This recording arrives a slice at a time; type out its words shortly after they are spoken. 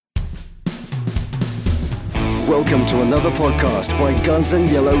Welcome to another podcast by Guns and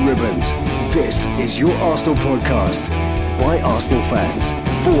Yellow Ribbons. This is your Arsenal podcast by Arsenal fans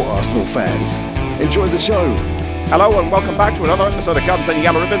for Arsenal fans. Enjoy the show. Hello and welcome back to another episode of Guns and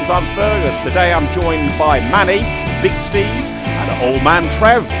Yellow Ribbons. I'm Fergus. Today I'm joined by Manny, Big Steve and Old Man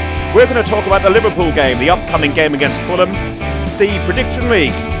Trev. We're going to talk about the Liverpool game, the upcoming game against Fulham, the Prediction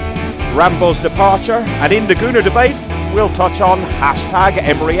League, Rambo's departure, and in the Gooner debate we'll touch on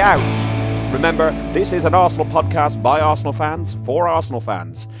 #Emery out. Remember, this is an Arsenal podcast by Arsenal fans for Arsenal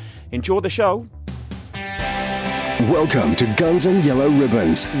fans. Enjoy the show. Welcome to Guns and Yellow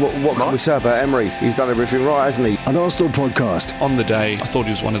Ribbons. What can we say about Emery? He's done everything right, hasn't he? An Arsenal podcast On the day, I thought he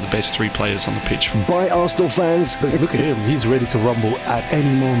was one of the best three players on the pitch. by Arsenal fans Look at him, he's ready to rumble at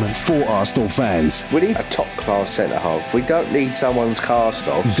any moment. for Arsenal fans. We need a top-class centre-half. We don't need someone's cast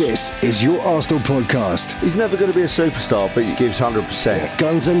off. This is your Arsenal podcast. He's never going to be a superstar, but he gives 100%.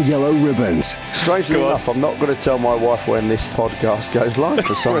 Guns and Yellow Ribbons. Strangely enough, I'm not going to tell my wife when this podcast goes live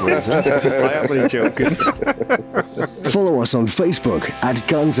for some reason. I am really joking. Follow us on Facebook at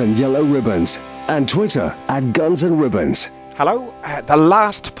Guns and Yellow Ribbons and Twitter at Guns and Ribbons. Hello, the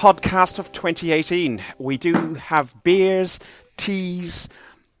last podcast of 2018. We do have beers, teas,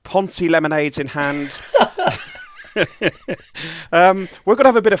 Ponzi lemonades in hand. We're going to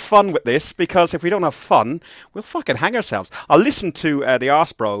have a bit of fun with this because if we don't have fun, we'll fucking hang ourselves. I'll listen to the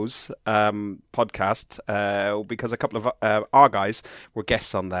Arse Bros podcast because a couple of our guys were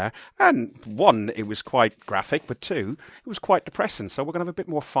guests on there. And one, it was quite graphic, but two, it was quite depressing. So we're going to have a bit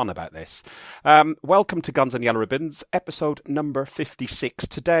more fun about this. Welcome to Guns and Yellow Ribbons, episode number 56.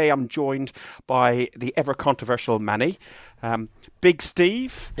 Today I'm joined by the ever controversial Manny, Big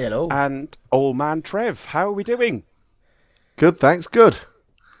Steve, Hello. and Old Man Trev. How are we doing? Good, thanks, good.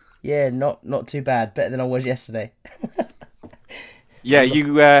 Yeah, not too bad. Better than I was yesterday. Yeah,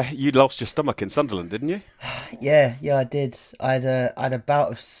 you lost your stomach in Sunderland, didn't you? Yeah, I did. I had a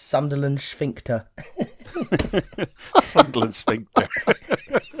bout of Sunderland sphincter. Sunderland sphincter.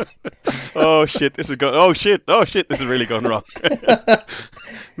 Oh shit, this is going. Oh shit, this is really going wrong.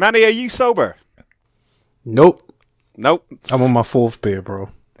 Manny, are you sober? Nope, Nope. I'm on my fourth beer, bro.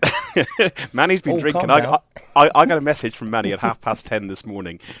 Manny's been Oh, drinking. calm down. I got a message from Manny at 10:30 this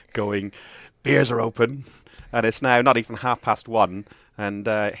morning, going, beers are open, and it's now not even 1:30,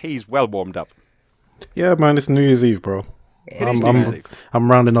 and he's well warmed up. Yeah, man, it's New Year's Eve, bro. It is New Year's Eve.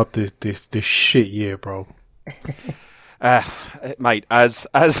 I'm rounding up this shit year, bro. Mate, as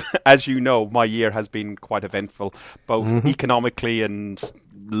you know, my year has been quite eventful, both economically and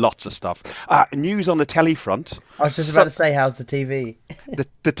lots of stuff. News on the telly front. I was just about to say, how's the TV?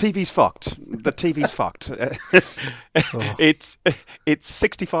 The TV's fucked. The TV's fucked. It's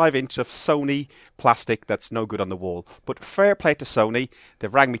 65 inch of Sony plastic that's no good on the wall. But fair play to Sony.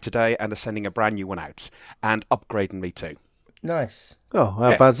 They've rang me today and they're sending a brand new one out and upgrading me too. Nice. Oh,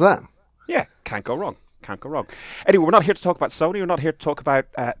 how Yeah. bad's that? Yeah, can't go wrong. Can't go wrong. Anyway, we're not here to talk about Sony. We're not here to talk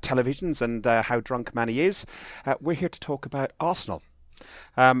about televisions and how drunk Manny is. We're here to talk about Arsenal.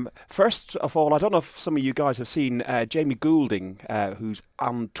 First of all, I don't know if some of you guys have seen Jamie Goulding, who's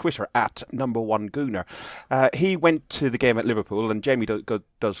on Twitter at #1Gooner. He went to the game at Liverpool, and Jamie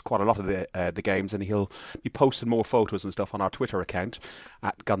does quite a lot of the games, and he'll be posting more photos and stuff on our Twitter account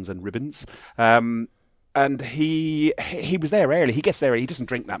at Guns and Ribbons. And he was there early. He gets there. He doesn't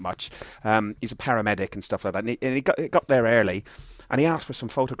drink that much. He's a paramedic and stuff like that. And he got there early, and he asked for some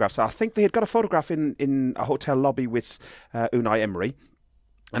photographs. So I think they had got a photograph in a hotel lobby with Unai Emery.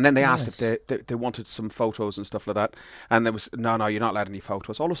 And then they asked if they wanted some photos and stuff like that. And there was, no, you're not allowed any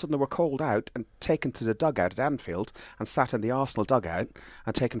photos. All of a sudden they were called out and taken to the dugout at Anfield and sat in the Arsenal dugout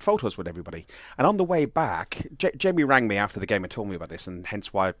and taken photos with everybody. And on the way back, Jamie rang me after the game and told me about this, and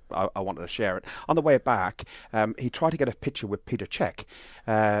hence why I wanted to share it. On the way back, he tried to get a picture with Peter Cech,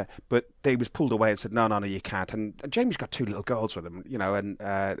 but he was pulled away and said, no, you can't. And Jamie's got two little girls with him, and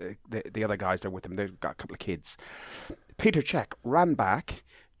the other guys that are with him, they've got a couple of kids. Peter Cech ran back,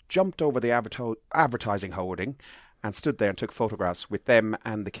 jumped over the advertising hoarding and stood there and took photographs with them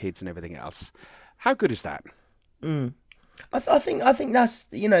and the kids and everything else. How good is that? I think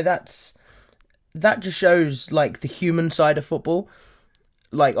that's that just shows like the human side of football.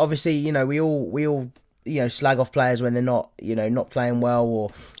 Like obviously, we all slag off players when they're not playing well,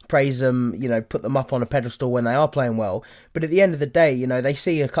 or praise them, put them up on a pedestal when they are playing well. But at the end of the day, they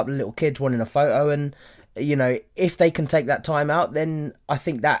see a couple of little kids wanting a photo, and if they can take that time out, then I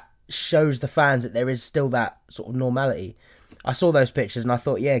think that shows the fans that there is still that sort of normality. I saw those pictures and I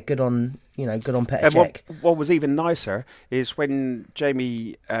thought, yeah, good on Petr Cech. What was even nicer is when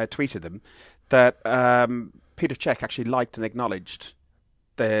Jamie tweeted them that Peter Cech actually liked and acknowledged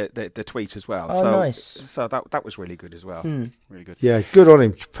the tweet as well. Oh, so, nice. So that was really good as well. Really good. Yeah, good on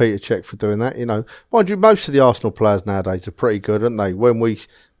him, Peter Cech, for doing that. You know, mind you, most of the Arsenal players nowadays are pretty good, aren't they? When we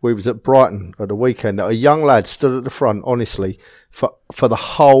was at Brighton at the weekend, a young lad stood at the front, honestly, for the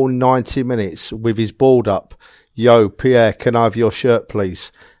whole 90 minutes with his balled up. Yo, Pierre, can I have your shirt,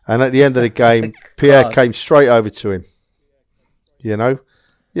 please? And at the end of the game, Pierre came straight over to him. You know,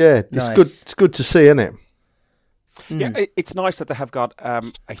 yeah, it's Nice. good. It's good to see, isn't it? Yeah, it's nice that they have got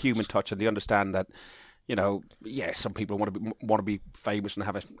a human touch, and they understand that. You know, yeah, some people want to be famous and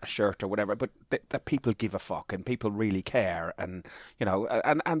have a shirt or whatever, but that people give a fuck and people really care, and you know,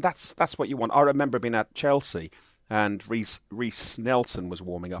 and that's what you want. I remember being at Chelsea, and Reece Nelson was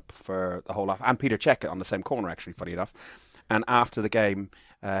warming up for the whole lot, and Peter Cech on the same corner, actually, funny enough. And after the game,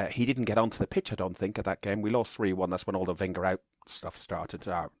 he didn't get onto the pitch, I don't think, at that game. We lost 3-1. That's when all the Wenger out stuff started,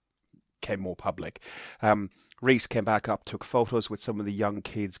 came more public. Reece came back up, took photos with some of the young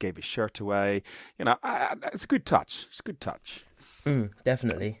kids, gave his shirt away. You know, it's a good touch. It's a good touch.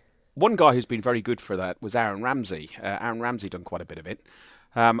 Definitely. One guy who's been very good for that was Aaron Ramsey. Aaron Ramsey done quite a bit of it.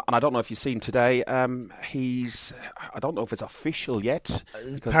 And I don't know if you've seen today, I don't know if it's official yet.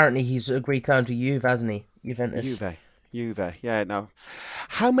 Apparently he's agreed terms with Juve, hasn't he? Juventus. Juve, yeah, no.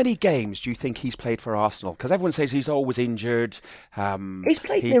 How many games do you think he's played for Arsenal? Because everyone says he's always injured. He's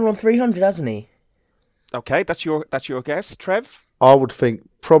played near on 300, hasn't he? Okay, that's your guess, Trev? I would think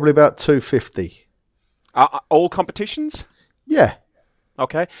probably about 250. All competitions? Yeah.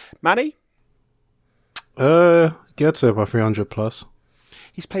 Okay. Manny? Get to about 300 plus.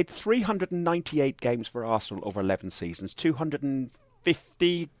 He's played 398 games for Arsenal over 11 seasons,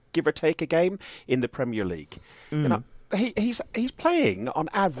 250, give or take, a game in the Premier League. You know, he's playing on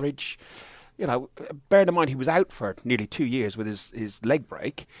average. You know, bearing in mind he was out for nearly 2 years with his leg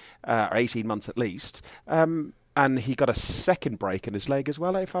break, or 18 months at least, and he got a second break in his leg as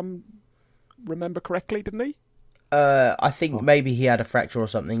well, if I remember correctly, didn't he? I think maybe he had a fracture or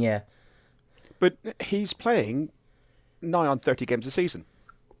something, yeah. But he's playing nigh on 30 games a season.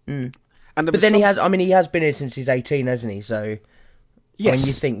 And But then he has been here since he's 18, hasn't he? So yes. when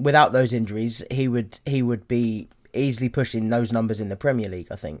you think without those injuries, he would be easily pushing those numbers in the Premier League,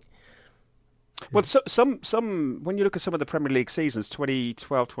 I think. Well, some when you look at some of the Premier League seasons,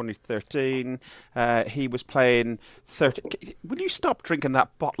 2012, 2013, he was playing 30. Will you stop drinking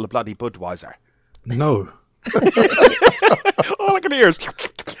that bottle of bloody Budweiser? No. All I can hear is.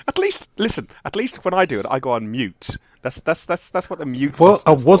 At least when I do it, I go on mute. That's what the mute. Well,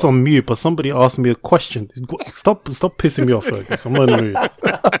 I was on mute, but somebody asked me a question. Stop pissing me off, Fergus. I'm not in the mood.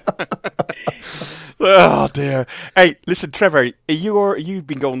 Oh dear. Hey, listen, Trevor, you've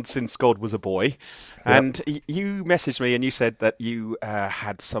been going since God was a boy, and you messaged me and you said that you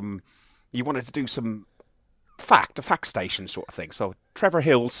you wanted to do some a fact station sort of thing. So Trevor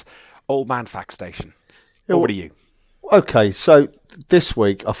Hill's Old Man Fact Station. Over to you. Okay, so this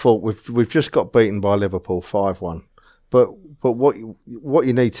week I thought we've just got beaten by Liverpool 5-1. But what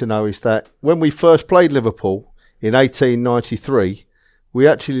you need to know is that when we first played Liverpool in 1893, we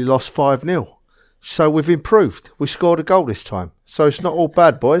actually lost 5-0. So we've improved. We scored a goal this time. So it's not all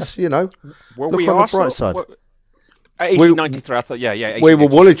bad, boys, you know. Look on the bright side. 1893, I thought, yeah. We were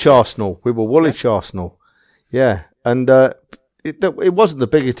Woolwich Arsenal. Yeah, and it wasn't the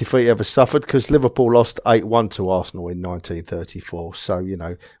biggest defeat ever suffered because Liverpool lost 8-1 to Arsenal in 1934. So, you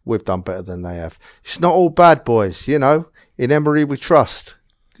know, we've done better than they have. It's not all bad, boys, you know. In Emery we trust.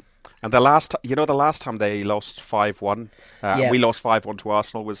 And the last time they lost 5-1, we lost 5-1 to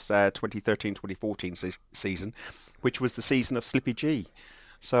Arsenal was 2013-2014 season, which was the season of Slippy G.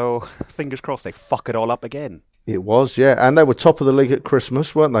 So, fingers crossed they fuck it all up again. It was, yeah. And they were top of the league at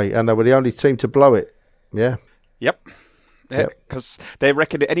Christmas, weren't they? And they were the only team to blow it. Yeah. Yep. Because they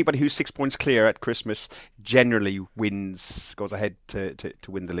reckon anybody who's 6 points clear at Christmas generally goes ahead to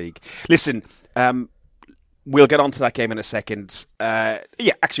win the league. Listen, we'll get on to that game in a second.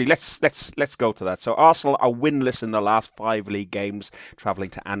 Actually, let's go to that. So Arsenal are winless in the last 5 league games,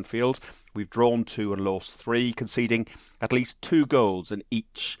 travelling to Anfield. We've drawn 2 and lost 3, conceding at least 2 goals in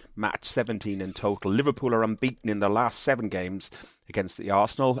each match, 17 in total. Liverpool are unbeaten in their last 7 games against the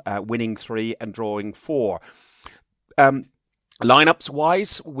Arsenal, winning 3 and drawing 4. Lineups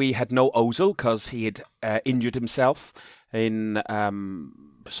wise, we had no Ozil because he had injured himself in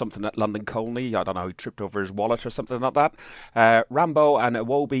something at London Colney. I don't know, he tripped over his wallet or something like that. Rambo and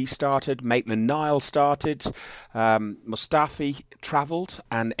Iwobi started. Maitland-Niles started. Mustafi travelled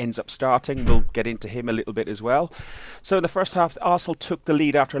and ends up starting. We'll get into him a little bit as well. So in the first half, Arsenal took the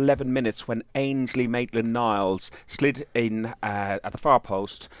lead after 11 minutes when Ainsley Maitland-Niles slid in at the far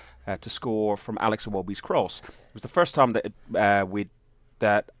post to score from Alex Iwobi's cross. It was the first time that we'd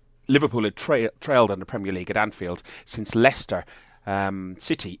that Liverpool had trailed in the Premier League at Anfield since Leicester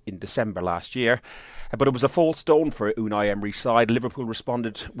City in December last year. But it was a false dawn for Unai Emery's side. Liverpool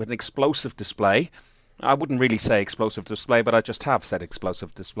responded with an explosive display. I wouldn't really say explosive display, but I just have said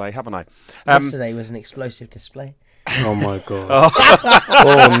explosive display, haven't I? Yesterday was an explosive display. Oh my god!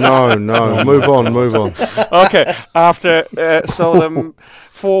 Oh no! Move on. Okay, after them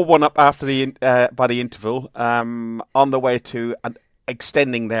 4-1 up after by the interval, on the way to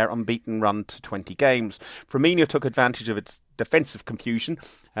extending their unbeaten run to 20 games. Firmino took advantage of its defensive confusion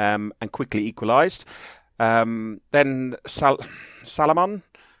and quickly equalised. Then Salomon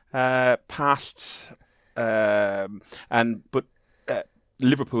passed, but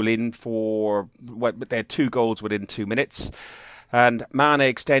Liverpool in for they had 2 goals within 2 minutes, and Mane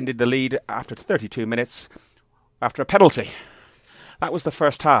extended the lead after 32 minutes after a penalty. That was the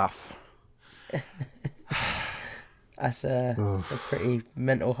first half. That's a pretty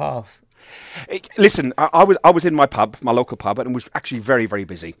mental half. Listen, I was in my pub, my local pub, and it was actually very, very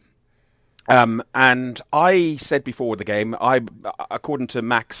busy. And I said before the game, according to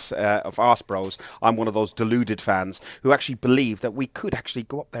Max of Arse Bros, I'm one of those deluded fans who actually believe that we could actually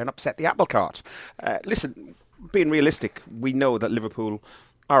go up there and upset the apple cart. Listen, being realistic, we know that Liverpool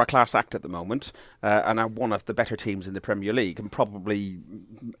are a class act at the moment and are one of the better teams in the Premier League, and probably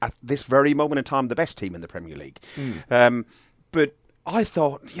at this very moment in time the best team in the Premier League. But I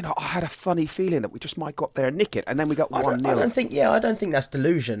thought, I had a funny feeling that we just might go up there and nick it, and then we got 1-0. I don't think that's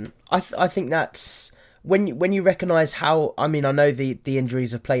delusion. I think that's when you recognise how. I mean, I know the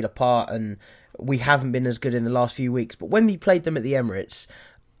injuries have played a part, and we haven't been as good in the last few weeks. But when we played them at the Emirates,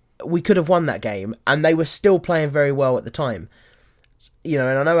 we could have won that game, and they were still playing very well at the time. And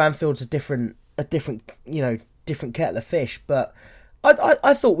I know Anfield's a different different kettle of fish, but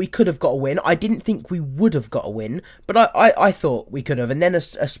I thought we could have got a win. I didn't think we would have got a win, but I thought we could have. And then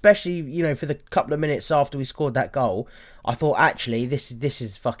especially, for the couple of minutes after we scored that goal, I thought, actually, this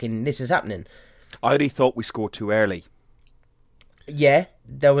is happening. I only thought we scored too early. Yeah,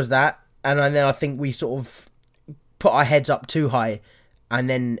 there was that. And then I think we sort of put our heads up too high, and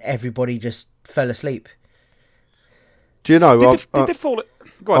then everybody just fell asleep. Do you know? Did they fall?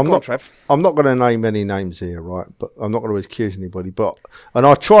 Go on, Trev. I'm not going to name any names here, right? But I'm not going to accuse anybody. And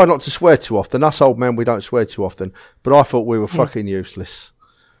I try not to swear too often. Us old men, we don't swear too often. But I thought we were fucking useless,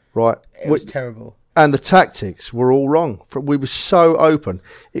 right? It was terrible. And the tactics were all wrong. We were so open.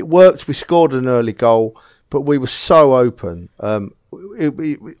 It worked. We scored an early goal, but we were so open. I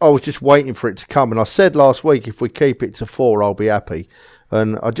was just waiting for it to come. And I said last week, if we keep it to 4, I'll be happy.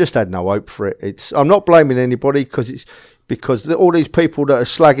 And I just had no hope for it. I'm not blaming anybody because all these people that are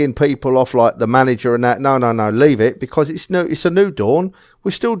slagging people off like the manager and that. No, leave it, because it's a new dawn.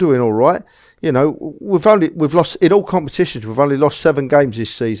 We're still doing all right. We've lost in all competitions. We've only lost 7 games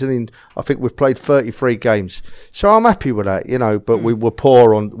this season. And I think we've played 33 games. So I'm happy with that. But we were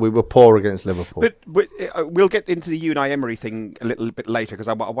poor against Liverpool. But we'll get into the Unai Emery thing a little bit later, because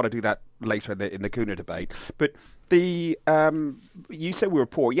I want to do that later in the Kuna debate. But you said we were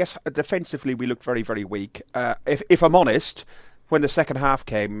poor. Yes, defensively we looked very, very weak. If I'm honest, when the second half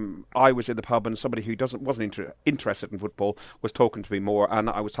came, I was in the pub and somebody who wasn't interested in football was talking to me more, and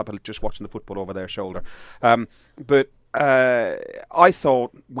I was just watching the football over their shoulder. But I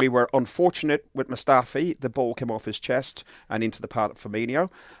thought we were unfortunate with Mustafi. The ball came off his chest and into the part of Firmino.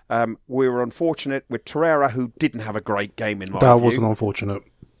 We were unfortunate with Torreira, who didn't have a great game in my view. That wasn't unfortunate.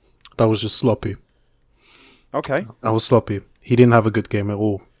 That was just sloppy. Okay. That was sloppy. He didn't have a good game at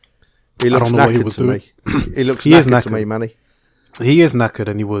all. He looks knackered to me. He looks knackered to me, Manny. He is knackered,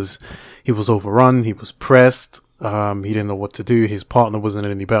 and he was overrun. He was pressed. He didn't know what to do. His partner wasn't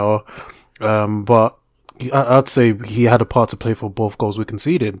any better. But I'd say he had a part to play for both goals we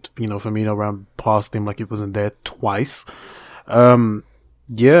conceded. Firmino ran past him like he wasn't there twice. He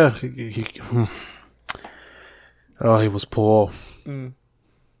was poor.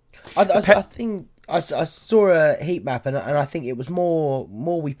 I think I saw a heat map, and I think it was more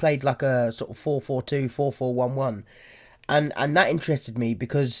we played like a sort of 4-4-2, 4-4-1-1. And that interested me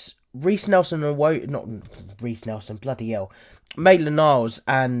because Reece Nelson bloody hell, Maitland-Niles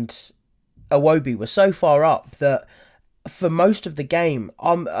and Iwobi were so far up that for most of the game,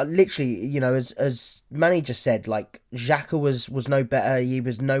 literally, as Manny just said, like Xhaka was no better. He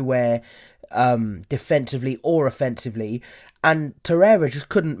was nowhere defensively or offensively, and Torreira just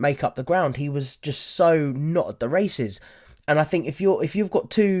couldn't make up the ground. He was just so not at the races. And I think if you've got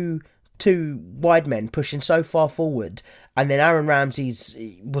two wide men pushing so far forward, and then Aaron Ramsey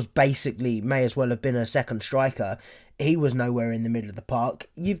may as well have been a second striker. He was nowhere in the middle of the park.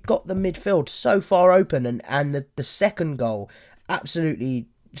 You've got the midfield so far open, and the second goal absolutely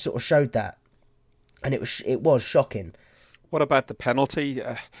sort of showed that, and it was shocking. What about the penalty?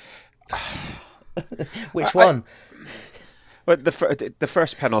 Which one? Well, the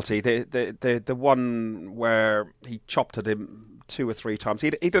first penalty, the one where he chopped at him 2 or 3 times.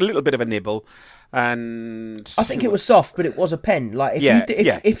 He had a little bit of a nibble, and I think it was soft, but it was a pen. Like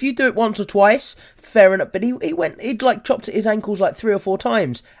if you do it once or twice, fair enough. But he'd like chopped at his ankles like 3 or 4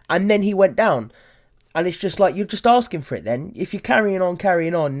 times, and then he went down. And it's just like, you're just asking for it then. If you're carrying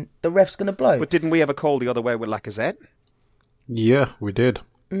on, the ref's going to blow. But didn't we have a call the other way with Lacazette? Yeah, we did.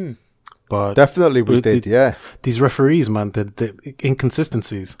 But definitely we did, yeah. These referees, man, the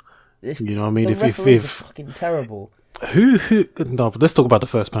inconsistencies. You know what I mean? The referees are fucking terrible. No, but let's talk about the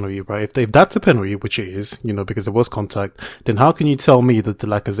first penalty, right? If that's a penalty, which it is, because there was contact, then how can you tell me that the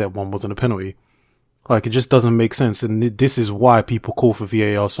Lacazette one wasn't a penalty? Like, it just doesn't make sense. And this is why people call for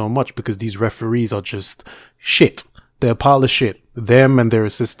VAR so much, because these referees are just shit. They're a pile of shit. Them and their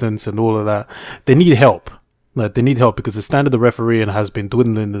assistants and all of that. They need help. Like, they need help because the standard of refereeing has been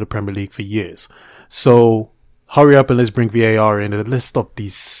dwindling in the Premier League for years. So, hurry up and let's bring VAR in and let's stop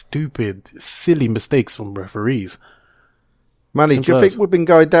these stupid, silly mistakes from referees. Manny, do you think we've been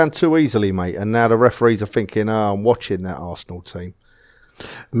going down too easily, mate? And now the referees are thinking, I'm watching that Arsenal team.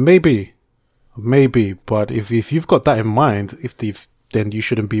 Maybe, but if you've got that in mind, then you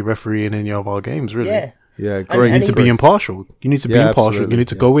shouldn't be refereeing any of our games, really. Yeah, great. You need to be impartial. You need to be impartial. Absolutely. You need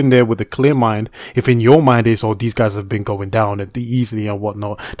to go in there with a clear mind. If in your mind is, these guys have been going down and easily and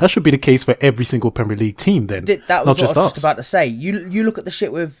whatnot, that should be the case for every single Premier League team then. That was not what just I was us. just about to say. You look at the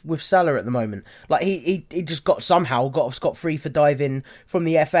shit with Salah at the moment. Like, he just got off scot-free for diving from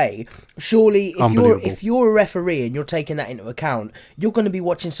the FA. Surely, if you're a referee and you're taking that into account, you're going to be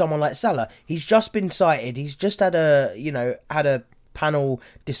watching someone like Salah. He's just been cited. He's just had a panel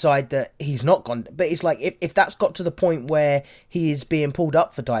decide that he's not gone, but it's like if that's got to the point where he is being pulled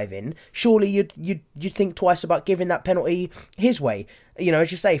up for diving, surely you'd think twice about giving that penalty his way. As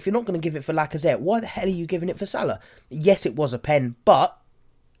you say, if you're not going to give it for Lacazette, why the hell are you giving it for Salah? Yes, it was a pen, but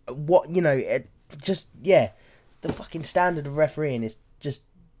the fucking standard of refereeing is just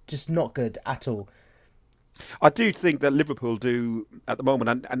not good at all. I do think that Liverpool do at the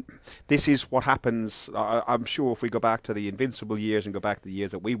moment, and this is what happens. I'm sure if we go back to the invincible years and go back to the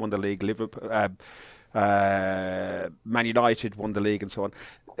years that we won the league, Liverpool, Man United won the league, and so on.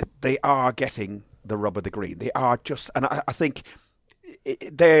 They are getting the rub of the green. They are just, and I think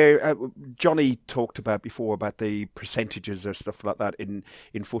Johnny talked about before about the percentages or stuff like that in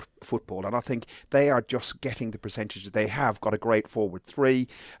football, and I think they are just getting the percentages. They have got a great forward three.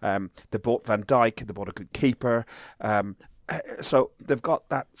 They bought Van Dijk. They bought a good keeper. So they've got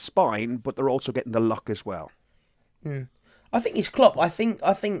that spine, but they're also getting the luck as well. I think it's Klopp. I think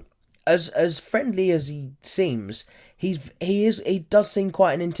as friendly as he seems, he does seem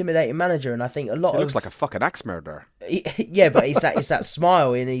quite an intimidating manager, and I think he looks like a fucking axe murderer. Yeah, but it's that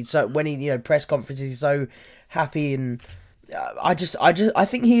smile, and when he press conferences, he's so happy, and I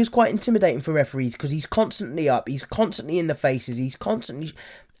think he is quite intimidating for referees because he's constantly up, he's constantly in the faces, he's constantly,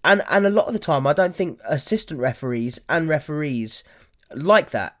 and a lot of the time I don't think assistant referees and referees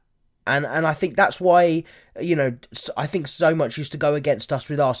like that. And I think that's why, I think so much used to go against us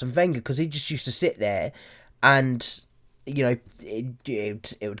with Arsene Wenger, because he just used to sit there and, it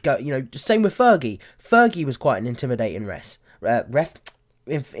would go, same with Fergie. Fergie was quite an intimidating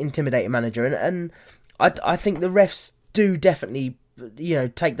intimidating manager. And I think the refs do definitely,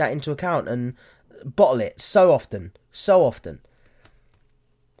 take that into account and bottle it so often. So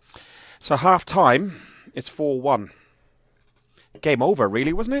half time, it's 4-1. Game over,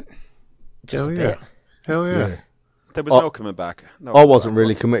 really, wasn't it? Just a bit. Hell yeah. There was no coming back. I wasn't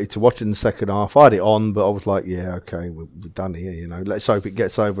really committed to watching the second half. I had it on, but I was like, yeah, okay, we're done here, Let's hope it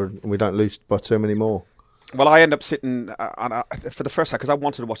gets over and we don't lose by too many more. Well, I end up sitting for the first time because I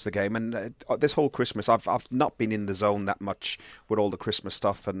wanted to watch the game, and this whole Christmas I've not been in the zone that much with all the Christmas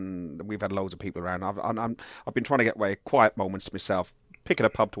stuff, and we've had loads of people around. I've been trying to get away quiet moments to myself. Picking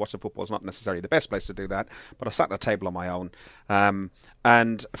a pub to watch the football is not necessarily the best place to do that, but I sat at a table on my own,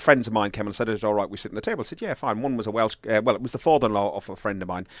 and friends of mine came and said, "It's all right, we sit at the table." I said, "Yeah, fine." One was a Welsh, it was the father-in-law of a friend of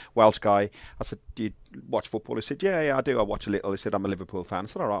mine, Welsh guy. I said, "Do you watch football?" He said, "Yeah, I do. I watch a little." He said, "I'm a Liverpool fan." I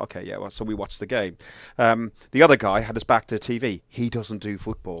said, "All right, okay, yeah." Well, so we watched the game. The other guy had his back to the TV. He doesn't do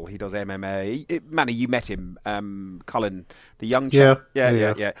football. He does MMA. Manny, you met him, Colin, the young chap.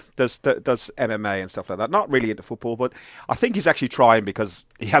 Yeah. Does MMA and stuff like that. Not really into football, but I think he's actually trying because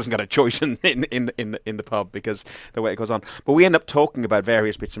he hasn't got a choice in the pub because the way it goes on. But we end up talking about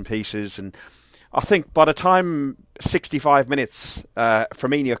various bits and pieces, and I think by the time 65 minutes,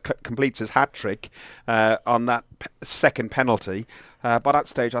 Firmino completes his hat-trick on that second penalty. By that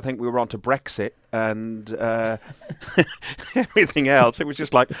stage, I think we were on to Brexit and everything else. It was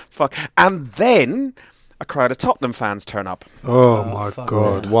just like, fuck. And then a crowd of Tottenham fans turn up. Oh my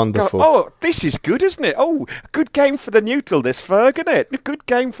God. Wonderful. Oh, this is good, isn't it? Oh, good game for the neutral, this, Ferg, isn't it? Good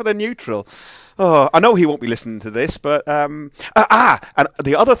game for the neutral. Oh, I know he won't be listening to this, but and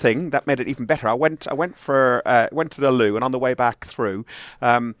the other thing that made it even better, I went to the loo, and on the way back through,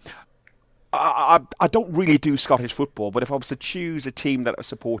 I don't really do Scottish football, but if I was to choose a team that I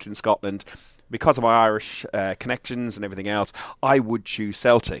support in Scotland, because of my Irish connections and everything else, I would choose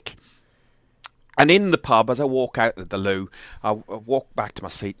Celtic. And in the pub, as I walk out of the loo, I walk back to my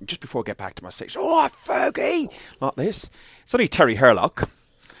seat, and just before I get back to my seat, "Oh, Fergie!" Like this. It's only Terry Hurlock,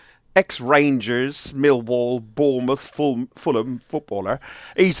 ex-Rangers, Millwall, Bournemouth, Fulham footballer.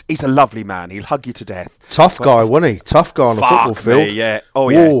 He's a lovely man. He'll hug you to death. Tough guy, wasn't he? Tough guy on the football field. Yeah. Oh,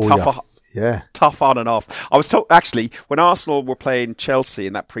 yeah. Whoa, Tough on and off. I was told, actually, when Arsenal were playing Chelsea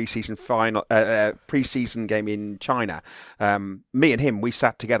in that pre-season game in China, me and him, we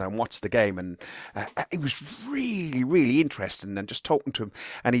sat together and watched the game, and it was really, really interesting. And just talking to him,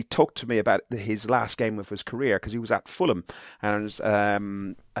 and he talked to me about his last game of his career because he was at Fulham, and it was a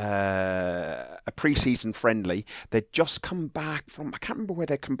pre-season friendly. They'd just come back from, I can't remember where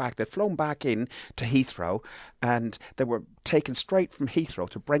they'd come back. They'd flown back in to Heathrow, and they were taken straight from Heathrow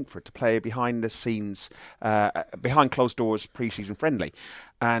to Brentford to play behind the scenes, behind closed doors pre-season friendly.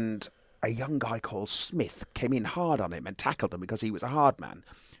 And a young guy called Smith came in hard on him and tackled him because he was a hard man,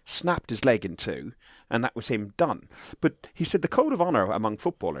 snapped his leg in two, and that was him done. But he said the code of honour among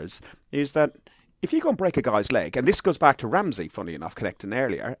footballers is that if you go and break a guy's leg, and this goes back to Ramsey, funny enough, connecting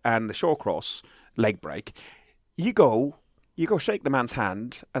earlier, and the Shawcross leg break, you go shake the man's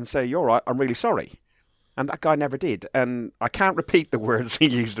hand and say, "You're right, I'm really sorry." And that guy never did. And I can't repeat the words he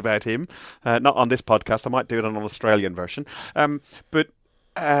used about him, not on this podcast. I might do it on an Australian version. But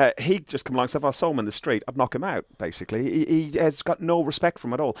he just come along and said, if I saw him in the street, I'd knock him out, basically. He has got no respect for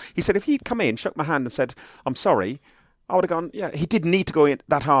him at all. He said if he'd come in, shook my hand and said, "I'm sorry," I would have gone, yeah, he didn't need to go in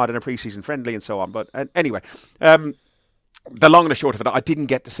that hard in a pre-season friendly and so on. But anyway, the long and the short of it, I didn't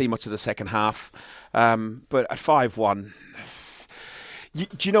get to see much of the second half. But at 5-1, do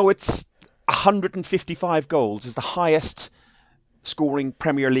you know it's 155 goals is the highest scoring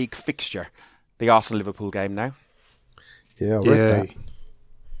Premier League fixture, the Arsenal-Liverpool game now. Yeah, I read that.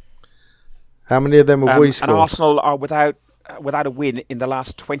 How many of them have we scored? And Arsenal are without a win in the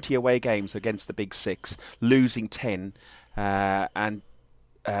last 20 away games against the Big Six, losing 10, and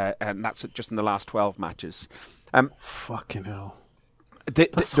that's just in the last 12 matches. Fucking hell.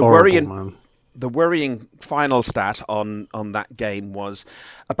 That's horrible, man. The worrying final stat on that game was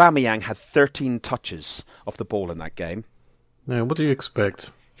Aubameyang had 13 touches of the ball in that game. Yeah, what do you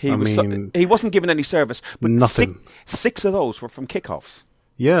expect? He wasn't given any service, but nothing. Six of those were from kickoffs.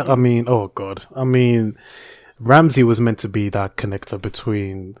 Yeah, I mean, oh God. I mean, Ramsey was meant to be that connector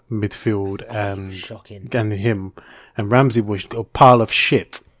between midfield and him. And Ramsey was a pile of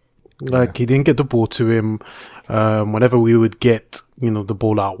shit. Like, he didn't get the ball to him. Whenever we would get, the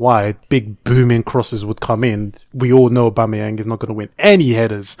ball out wide, big booming crosses would come in. We all know Aubameyang is not going to win any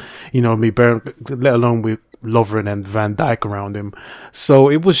headers, let alone with Lovren and Van Dijk around him. So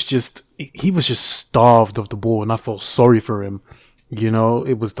he was just starved of the ball, and I felt sorry for him.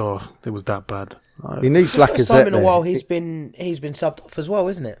 It was that bad. He needs Lacazette. First time in a while he's been subbed off as well,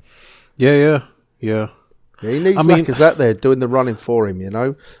 isn't it? Yeah. Yeah, he needs Lacazette there doing the running for him,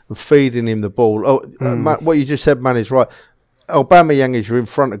 and feeding him the ball. What you just said, man, is right. Aubameyang is your in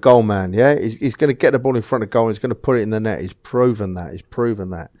front of goal man, yeah? He's going to get the ball in front of goal and he's going to put it in the net. He's proven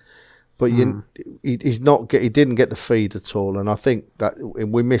that. But he didn't get the feed at all, and I think that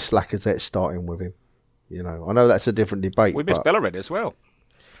we miss Lacazette starting with him. I know that's a different debate. We miss Bellerin as well.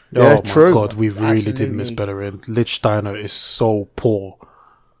 Yeah, true. My God, we really did miss Bellerin. Lichtsteiner is so poor.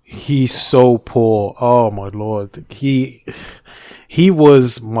 He's so poor. Oh my Lord. He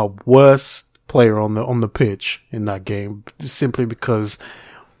was my worst player on the pitch in that game, simply because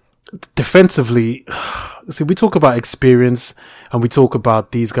defensively, see, we talk about experience and we talk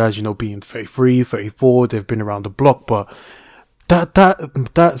about these guys, being 33, 34, they've been around the block, but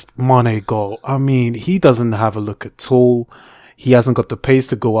that Mane goal, I mean, he doesn't have a look at all. He hasn't got the pace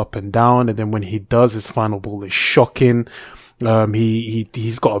to go up and down, and then when he does, his final ball is shocking.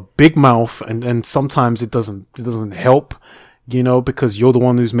 He's got a big mouth, and sometimes it doesn't help, because you're the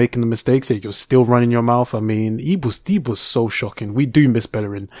one who's making the mistakes. You're still running your mouth. I mean, he was so shocking. We do miss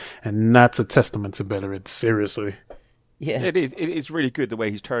Bellerin, and that's a testament to Bellerin. Seriously. Yeah, it is really good the way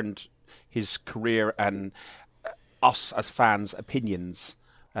he's turned his career and us as fans' opinions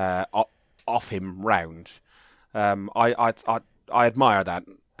off him round. I admire that.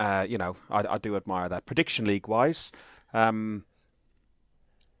 I do admire that. Prediction league wise, I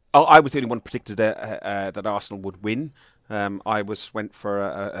was the only one who predicted that Arsenal would win. I went for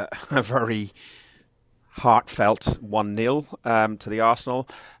a very heartfelt 1-0 to the Arsenal.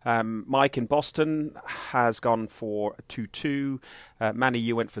 Mike in Boston has gone for a 2-2. Manny,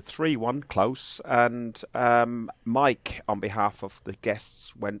 you went for 3-1, close. And Mike, on behalf of the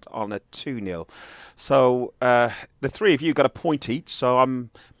guests, went on a 2-0. So the three of you got a point each, so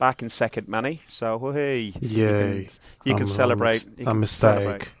I'm back in second, Manny. So, hey. Yay. You can celebrate. I'm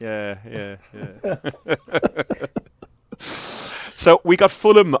ecstatic. Yeah. So we got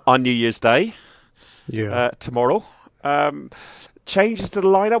Fulham on New Year's Day. Tomorrow. Changes to the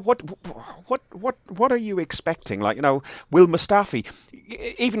lineup. What are you expecting? Will Mustafi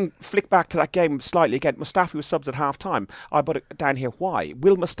even flick back to that game slightly again? Mustafi was subs at half time. I put it down here. Why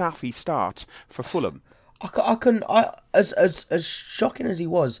will Mustafi start for Fulham? I couldn't. As shocking as he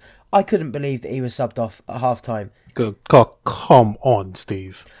was, I couldn't believe that he was subbed off at half time. God, come on,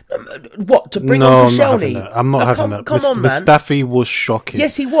 Steve. What, to bring on Koscielny? I'm not having that. Come on, man. Mustafi was shocking.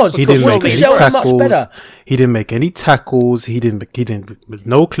 Yes, he was. He didn't make any tackles. He didn't make any tackles. He didn't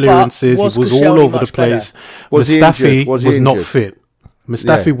no clearances. He was all over the place. Mustafi was not fit.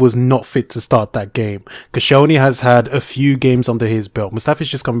 Mustafi was not fit to start that game. Koscielny has had a few games under his belt. Mustafi's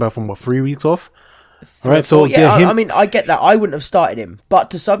just coming back from 3 weeks off. All right, so I mean, I get that. I wouldn't have started him,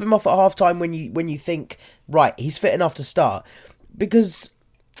 but to sub him off at half time when you think, right, he's fit enough to start, because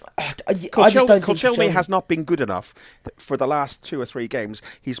I just don't think Koscielny has not been good enough for the last 2 or 3 games.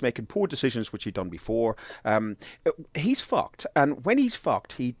 He's making poor decisions, which he'd done before. He's fucked, and when he's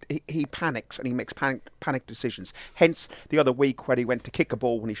fucked, he panics and he makes panic decisions. Hence the other week where he went to kick a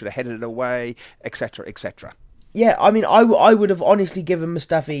ball when he should have headed it away, etc., etc. Yeah, I mean, I would have honestly given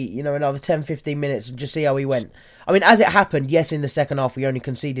Mustafi, another 10-15 minutes and just see how he went. I mean, as it happened, yes, in the second half we only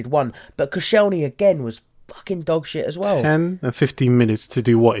conceded 1, but Koscielny again was fucking dog shit as well. 10 and 15 minutes to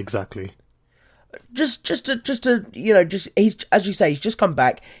do what exactly? Just to he's, as you say, he's just come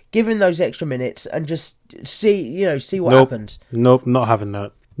back, give him those extra minutes and just see what happens. Nope, not having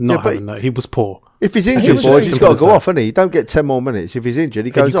that. Not having that. He was poor. If he's injured, he's got to go off, hasn't he? You don't get 10 more minutes. If he's injured,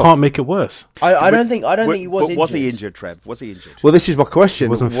 he goes off. You can't make it worse. I don't think he was injured. Was he injured, Trev? Was he injured? Well, this is my question. He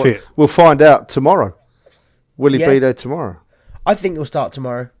wasn't fit. We'll find out tomorrow. Will he be there tomorrow? I think he'll start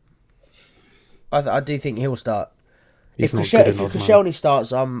tomorrow. I do think he'll start. If Koscielny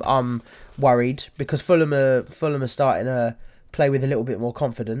starts, I'm worried because Fulham are starting to play with a little bit more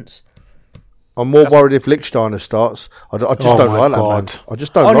confidence. I'm more worried if Lichtsteiner starts. I just don't like that, man. I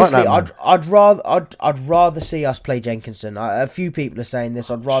just don't like that, man. I'd rather see us play Jenkinson. A few people are saying this.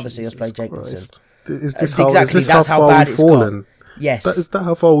 I'd rather see us play Jenkinson. Is this how far we've fallen? Yes. Is that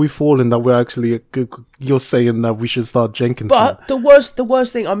how far we've fallen that we're actually? You're saying that we should start Jenkinson. But the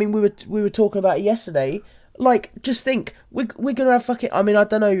worst thing. I mean, we were talking about it yesterday. Like, just think, we're gonna have fucking. I mean, I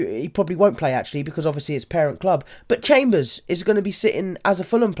don't know. He probably won't play actually because obviously it's parent club. But Chambers is going to be sitting as a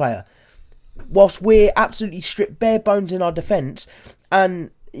Fulham player, whilst we're absolutely stripped bare bones in our defence, and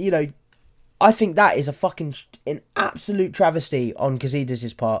I think that is an absolute travesty on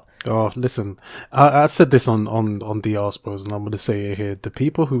Gazidis' part. Oh, listen, I said this on the Arspos, and I'm going to say it here. The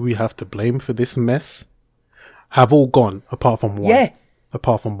people who we have to blame for this mess have all gone, apart from one. Yeah.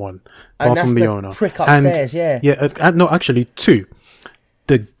 Apart from one. And apart from the the owner. Prick upstairs, no, actually 2.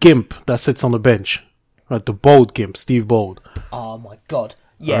 The gimp that sits on the bench. Right, the Bold gimp, Steve Bold. Oh my God.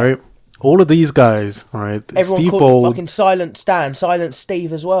 Yeah. All right. All of these guys, all right. Everyone Steve called Bold, fucking Silent Stan, Silent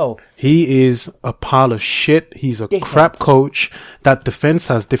Steve as well. He is a pile of shit. He's a crap coach. That defense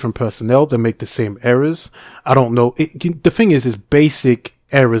has different personnel. They make the same errors. I don't know. The thing is basic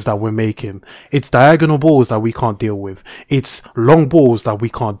errors that we're making. It's diagonal balls that we can't deal with. It's long balls that we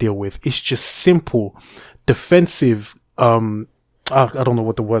can't deal with. It's just simple defensive, I don't know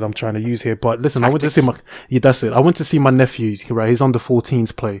what the word I'm trying to use here, but listen, tactics. That's it. I went to see my nephew, right? He's under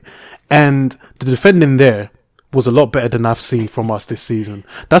 14s play, and the defending there was a lot better than I've seen from us this season.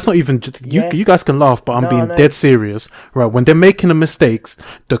 That's not even, you guys can laugh, but I'm being dead serious, right? When they're making the mistakes,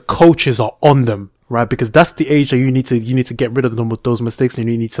 the coaches are on them. Right, because that's the age that you need to get rid of them with those mistakes,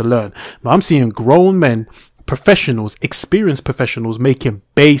 and you need to learn. But I'm seeing grown men, professionals, experienced professionals making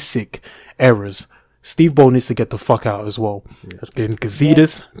basic errors. Steve Bold needs to get the fuck out as well. Again,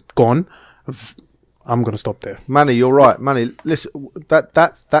 Gazidis gone. I'm gonna stop there. Manny, you're right. Manny, listen,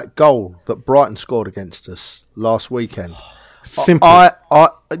 that goal that Brighton scored against us last weekend. Simple.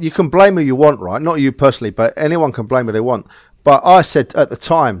 You can blame who you want, right? Not you personally, but anyone can blame who they want. But I said at the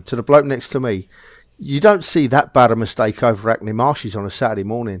time to the bloke next to me, you don't see that bad a mistake over Hackney Marshes on a Saturday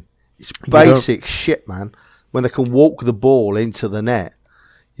morning. It's basic shit, man. When they can walk the ball into the net,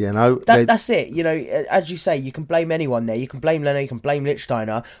 you know. That's it. You know, as you say, you can blame anyone there. You can blame Leno, you can blame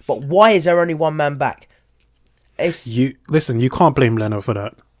Lichtsteiner. But why is there only one man back? You can't blame Leno for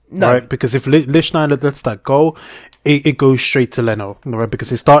that. No. Right? Because if Lichtsteiner lets that go, it goes straight to Leno, right? Because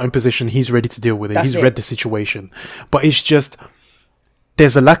his starting position, he's ready to deal with it. He's read the situation. But it's just,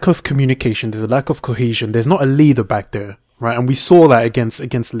 there's a lack of communication. There's a lack of cohesion. There's not a leader back there, right? And we saw that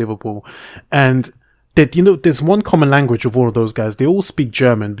against Liverpool. And that, you know, there's one common language of all of those guys. They all speak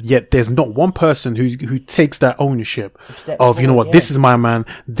German, but yet there's not one person who takes that ownership of, you know what, this is my man.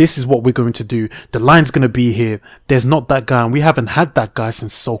 This is what we're going to do. The line's going to be here. There's not that guy. And we haven't had that guy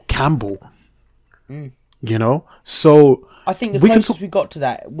since Sol Campbell. You know? So I think the closest we got to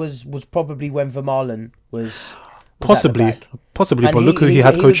that was probably when Vermaelen was possibly, but look who he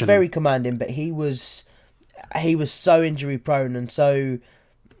had coaching. He was very commanding, but he was so injury prone and so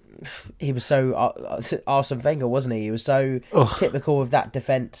Arsene Wenger, wasn't he? He was so typical of that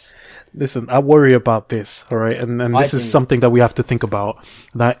defence. Listen, I worry about this, all right? And this is something that we have to think about.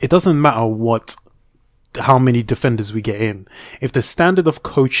 That it doesn't matter how many defenders we get in. If the standard of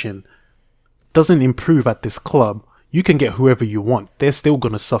coaching doesn't improve at this club, you can get whoever you want. They're still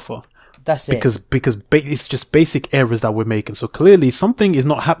going to suffer. That's it. Because it's just basic errors that we're making. So clearly something is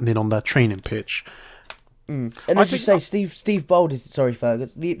not happening on that training pitch. And as you say, Steve Bold is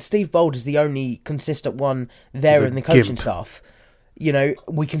Fergus. Steve Bold is the only consistent one there in the coaching staff. You know,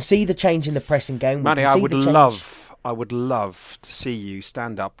 we can see the change in the pressing game. Manny, I would love to see you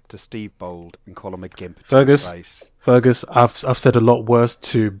stand up to Steve Bold and call him a gimp. Fergus, I've said a lot worse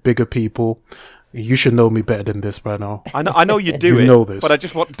to bigger people. You should know me better than this right now. I know you do. You know this, but I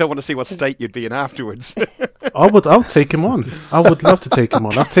just don't want to see what state you'd be in afterwards. I'll take him on. I would love to take him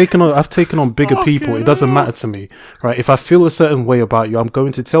on. I've taken on bigger people. It doesn't matter to me, right? If I feel a certain way about you, I'm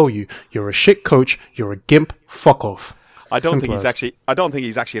going to tell you, you're a shit coach. You're a gimp. Fuck off. I don't think he's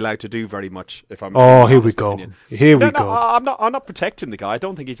actually allowed to do very much. If I'm here we go. Here we go. I'm not protecting the guy. I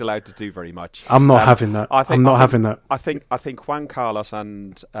don't think he's allowed to do very much. I'm not having that. I'm not having that. I think Juan Carlos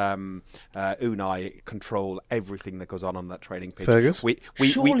and Unai control everything that goes on that training pitch. Fergus,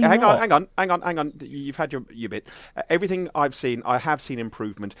 hang on. You've had your bit. Everything I've seen, I have seen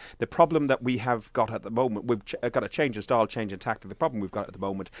improvement. The problem that we have got at the moment, we've got to change the style, change in tactic. The problem we've got at the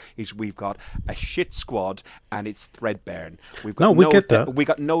moment is we've got a shit squad and it's threadbare. We get that. We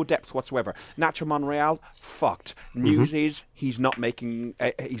got no depth whatsoever. Nacho Monreal, fucked. News is he's not making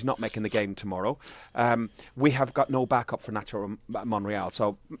the game tomorrow. We have got no backup for Nacho Monreal.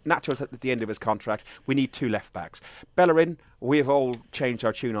 So Nacho's at the end of his contract. We need two left backs. Bellerin, we have all changed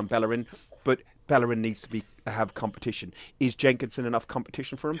our tune on Bellerin, but Bellerin needs to have competition. Is Jenkinson enough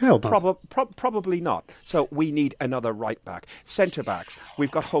competition for him? Hell no. Probably not. So we need another right back. Centre backs.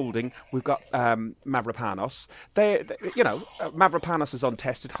 We've got Holding. We've got Mavropanos. Mavropanos is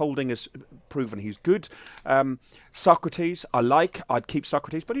untested. Holding has proven he's good. Socrates, I'd keep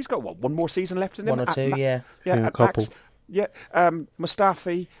Socrates, but he's got one more season left in him. One or two, a couple.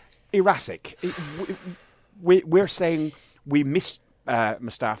 Mustafi, erratic. We're saying we miss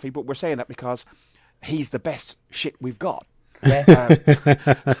Mustafi, but we're saying that because he's the best shit we've got. Yeah.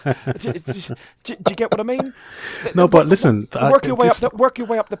 Do you get what I mean? No, but listen, work your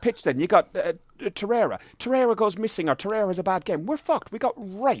way up the pitch. Then you got Torreira. Torreira goes missing, or Torreira has a bad game. We're fucked. We got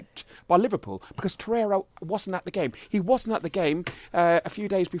raped by Liverpool because Torreira wasn't at the game. He wasn't at the game a few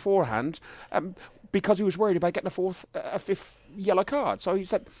days beforehand because he was worried about getting a fifth yellow card. So he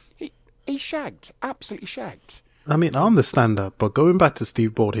said he shagged, absolutely shagged. I mean, I understand that, but going back to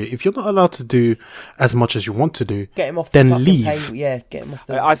Steve Bold here, if you're not allowed to do as much as you want to do, get him off then the leave. Get him off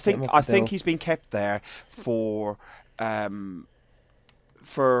the. I think he's been kept there for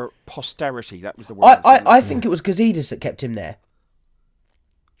posterity. That was the word. I think it was Gazidis that kept him there.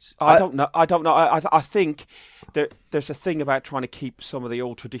 I don't know. I think there's a thing about trying to keep some of the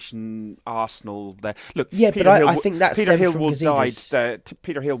old tradition Arsenal there. Look, yeah, Peter but Hill, I think that's Peter Hillwood died.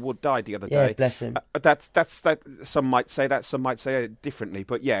 Peter Hillwood died the other day. Yeah, bless him. That's. Some might say that. Some might say it differently.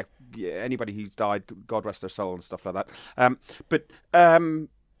 But yeah, anybody who's died, God rest their soul and stuff like that.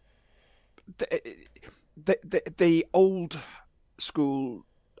 The old school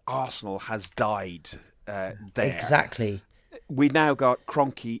Arsenal has died there. Exactly. We now got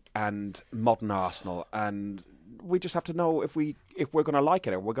Kroenke and modern Arsenal, and we just have to know if we're going to like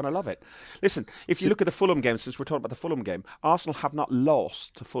it or we're going to love it. Listen, if you look at the Fulham game, since we're talking about the Fulham game, Arsenal have not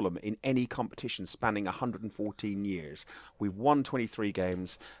lost to Fulham in any competition spanning 114 years. We've won 23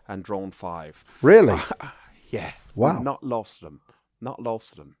 games and drawn 5. Really? Yeah. Wow. Not lost to them. Not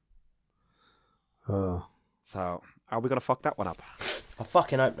lost to them. So, are we going to fuck that one up? I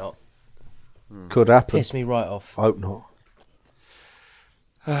fucking hope not. Could happen. Piss me right off. I hope not.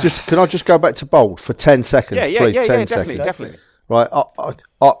 Can I just go back to Bold for 10 seconds, please? 10 seconds. Definitely. Right,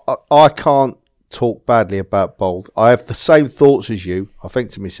 I can't talk badly about Bold. I have the same thoughts as you. I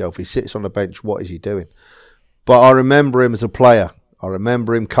think to myself, he sits on the bench, what is he doing? But I remember him as a player. I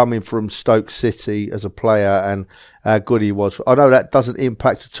remember him coming from Stoke City as a player and how good he was. I know that doesn't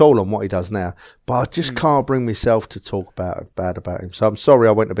impact at all on what he does now, but I just can't bring myself to talk bad about him. So I'm sorry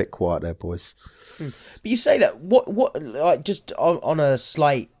I went a bit quiet there, boys. But you say that, what like, just on a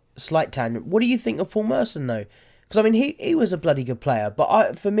slight tangent, what do you think of Paul Merson, though? Because, I mean, he was a bloody good player, but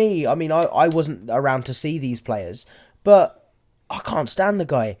I wasn't around to see these players, but I can't stand the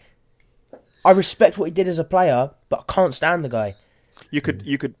guy. I respect what he did as a player, but I can't stand the guy. You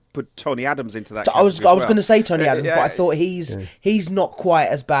could put Tony Adams into that. So I was going to say Tony Adams, but I thought he's not quite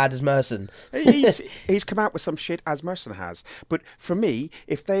as bad as Merson. he's come out with some shit as Merson has. But for me,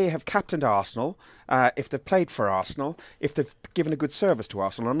 if they have captained Arsenal, if they've played for Arsenal, if they've given a good service to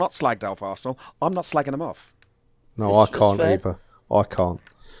Arsenal and not slagged off Arsenal, I'm not slagging them off. No, I can't either. I can't.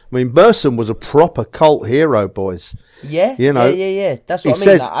 I mean, Merson was a proper cult hero, boys. Yeah, you know, yeah. That's what I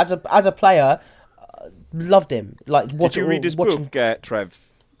mean. Like, as a player, loved him. Like, did you read his book, Trev?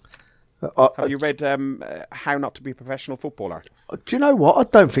 Have you read How Not to Be a Professional Footballer? Do you know what? I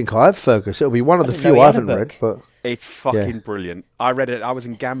don't think I have, Fergus. It'll be one of the few I haven't read. But it's fucking brilliant. I read it. I was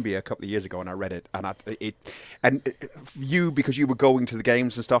in Gambia a couple of years ago and I read it. And because you were going to the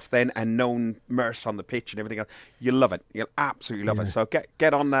games and stuff then and known Merce on the pitch and everything else, you love it. You'll absolutely love it. So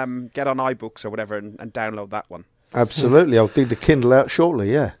get on iBooks or whatever and download that one. Absolutely. I'll dig the Kindle out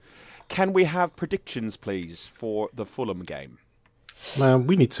shortly. Yeah. Can we have predictions, please, for the Fulham game? Man,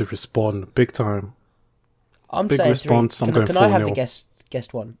 we need to respond big time. I'm big saying response. 3. I'm going 4-0. Can I have the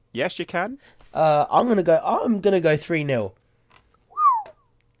guest one? Yes, you can. I'm gonna go 3-0.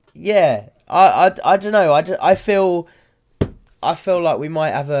 Yeah, I don't know. I feel like we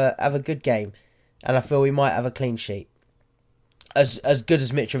might have a good game, and I feel we might have a clean sheet. As good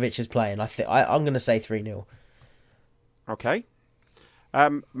as Mitrovic is playing, I'm gonna say 3-0. Okay.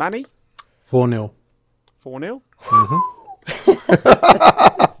 Manny? 4-0. 4-0? Mm-hmm.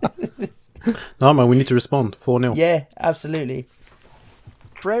 No, man, we need to respond. 4-0. Yeah, absolutely.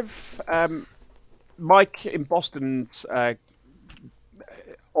 Trev, Mike in Boston's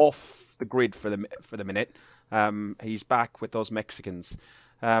off the grid for the minute. He's back with those Mexicans.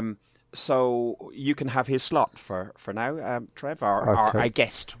 So you can have his slot for now, Trev, or our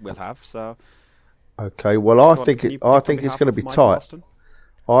guest will have. So. Okay, well, I think it's going to be tight. Boston?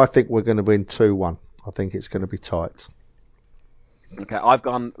 I think we're going to win 2-1. I think it's going to be tight. Okay, I've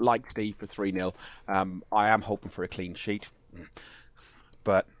gone like Steve for 3-0. I am hoping for a clean sheet,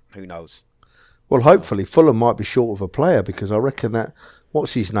 but who knows? Well, hopefully Fulham might be short of a player because I reckon that,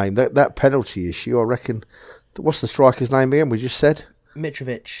 what's his name, that penalty issue, I reckon, what's the striker's name again we just said?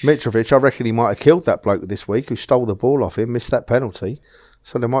 Mitrovic. I reckon he might have killed that bloke this week who stole the ball off him, missed that penalty,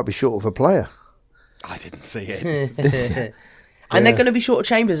 so they might be short of a player. I didn't see it. And they're going to be short of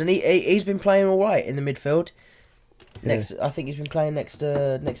Chambers, and he's been playing all right in the midfield. I think he's been playing next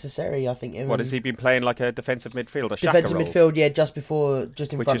to Seri. I think. What has he been playing, like a defensive midfield, defensive midfield? Yeah, just in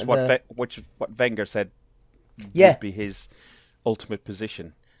front of which is what Wenger said. Yeah. Would be his ultimate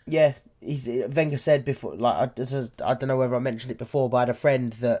position. Yeah, Wenger said before. Like I don't know whether I mentioned it before, but I had a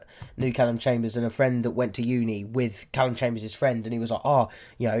friend that knew Callum Chambers and a friend that went to uni with Callum Chambers' friend, and he was like,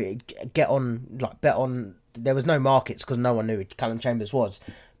 bet on. There was no markets because no one knew who Callum Chambers was.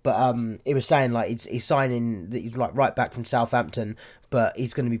 But he was saying like he's signing like right back from Southampton, but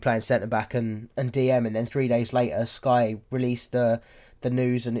he's going to be playing centre back and DM. And then 3 days later, Sky released the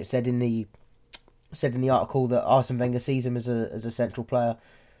news, and it said in the article that Arsene Wenger sees him as a central player.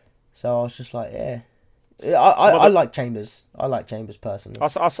 So I was just like, I like Chambers. I like Chambers personally. I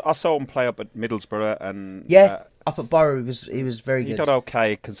saw him play up at Middlesbrough and up at Borough he was very good. He did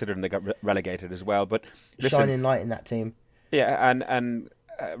okay considering they got relegated as well. But listen, shining light in that team. Yeah, and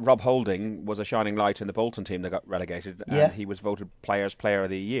Rob Holding was a shining light in the Bolton team that got relegated, and he was voted Player of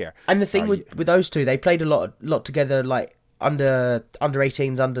the Year. And the thing with those two, they played a lot together, like under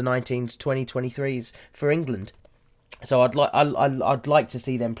 18s, under 19s, 2023s for England. So I'd like to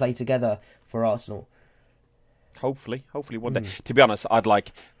see them play together for Arsenal. Hopefully one day. To be honest, I'd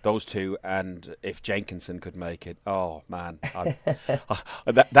like those two, and if Jenkinson could make it, oh man,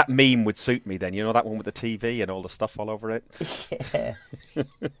 that meme would suit me. Then that one with the TV and all the stuff all over it. Yeah.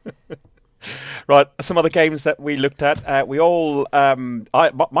 Right, some other games that we looked at. We all,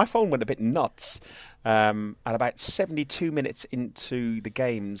 my phone went a bit nuts And about 72 minutes into the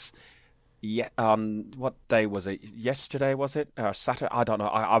games, on what day was it? Yesterday, was it? Or Saturday? I don't know.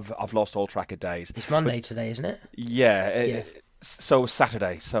 I've lost all track of days. It's Monday today, isn't it? Yeah. So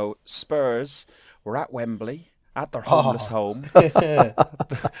Saturday. So Spurs were at Wembley at their homeless home. They're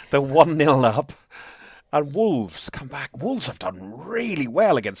 1-0 up. And Wolves come back. Wolves have done really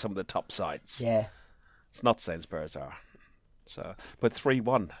well against some of the top sides. Yeah. It's not saying Spurs are. So, but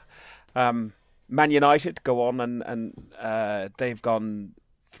 3-1. Man United go on and they've gone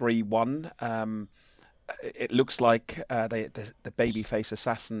 3-1. It looks like the babyface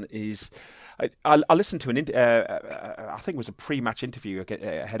assassin is. I listened to I think it was a pre-match interview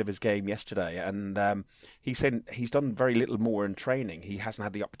ahead of his game yesterday, and he said he's done very little more in training. He hasn't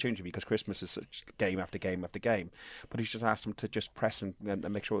had the opportunity because Christmas is such game after game after game. But he's just asked him to just press and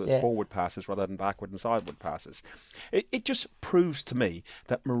make sure that it's forward passes rather than backward and sideward passes. It just proves to me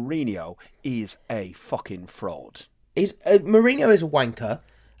that Mourinho is a fucking fraud. Mourinho is a wanker.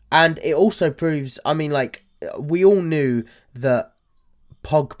 And it also proves, I mean, like, we all knew that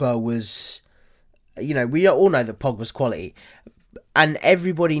Pogba was, we all know that Pogba's quality. And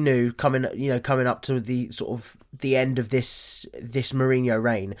everybody knew coming up to the sort of the end of this Mourinho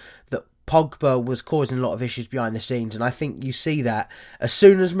reign that Pogba was causing a lot of issues behind the scenes. And I think you see that as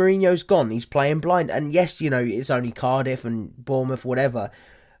soon as Mourinho's gone, he's playing blind. And yes, it's only Cardiff and Bournemouth, whatever.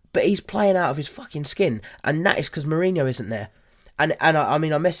 But he's playing out of his fucking skin. And that is because Mourinho isn't there. And I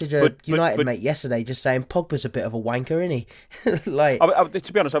mean, I messaged a United mate yesterday just saying Pogba's a bit of a wanker, isn't he?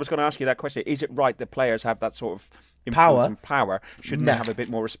 To be honest, I was going to ask you that question. Is it right that players have that sort of influence and power? Shouldn't they have a bit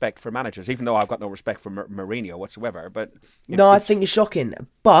more respect for managers? Even though I've got no respect for Mourinho whatsoever. But I think it's shocking.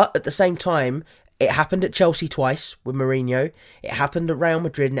 But at the same time, it happened at Chelsea twice with Mourinho. It happened at Real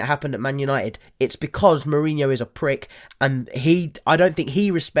Madrid and it happened at Man United. It's because Mourinho is a prick, and I don't think he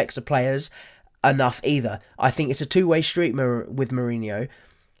respects the players enough either. I think it's a two-way street with Mourinho.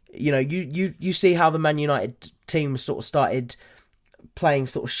 You see how the Man United team sort of started playing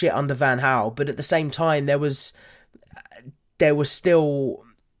sort of shit under Van Gaal, but at the same time there was still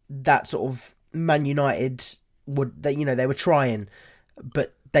that sort of Man United they were trying,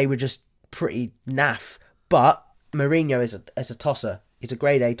 but they were just pretty naff. But Mourinho is a tosser. He's a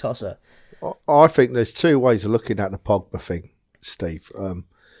grade A tosser. I think there's two ways of looking at the Pogba thing, Steve.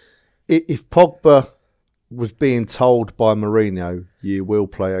 If Pogba was being told by Mourinho, you will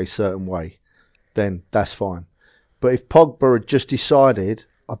play a certain way, then that's fine. But if Pogba had just decided,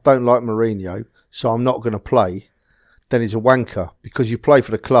 I don't like Mourinho, so I'm not going to play, then he's a wanker, because you play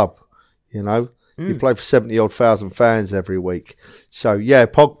for the club, You play for 70-odd thousand fans every week. So, yeah,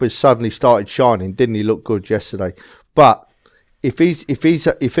 Pogba suddenly started shining. Didn't he look good yesterday? But if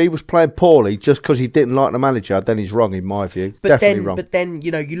he was playing poorly just because he didn't like the manager, then he's wrong in my view. Definitely wrong. But then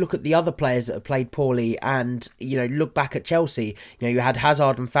you look at the other players that have played poorly, and look back at Chelsea. You had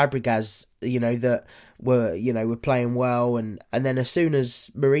Hazard and Fabregas, that were playing well, and then as soon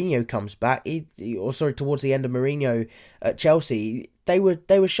as Mourinho comes back, towards the end of Mourinho at Chelsea, they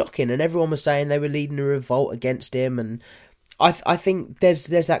were shocking, and everyone was saying they were leading a revolt against him, and I think there's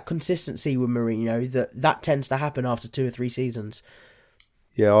that consistency with Mourinho that tends to happen after 2 or 3 seasons.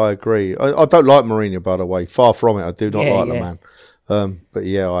 Yeah, I agree. I don't like Mourinho, by the way. Far from it. I do not like the man. But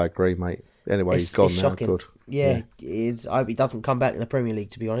yeah, I agree, mate. Anyway, he's gone now. Shocking. Good. Yeah. I hope he doesn't come back in the Premier League,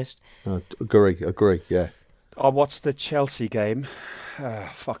 to be honest. Agree, yeah. I watched the Chelsea game.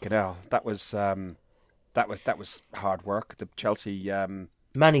 Fucking hell. That was hard work. The Chelsea...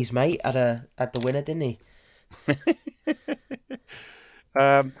 Manny's mate had the winner, didn't he?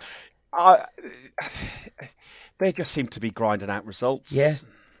 They just seem to be grinding out results. Yeah.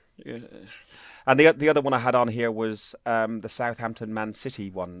 And the other one I had on here was the Southampton Man City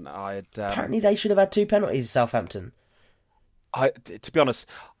one. Apparently they should have had 2 penalties, Southampton. To be honest,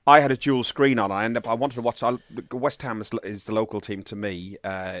 I had a dual screen on. I wanted to watch. West Ham is the local team to me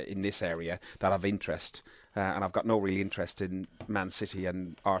in this area that have interest, and I've got no real interest in Man City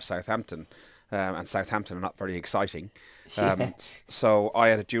or Southampton. And Southampton are not very exciting. So I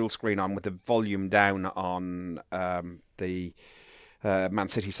had a dual screen on with the volume down on the Man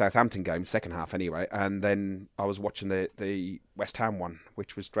City Southampton game, second half anyway, and then I was watching the West Ham one,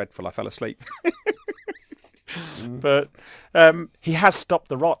 which was dreadful. I fell asleep. But he has stopped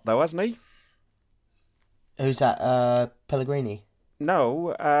the rot, though, hasn't he? Who's that? Pellegrini?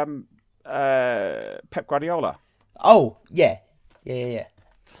 No, Pep Guardiola. Oh, yeah.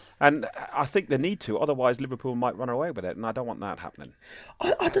 And I think they need to, otherwise Liverpool might run away with it, and I don't want that happening.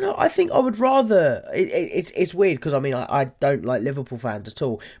 I don't know. I think I would rather. It's weird because I don't like Liverpool fans at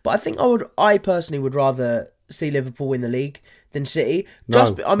all, but I think I personally would rather see Liverpool win the league than City.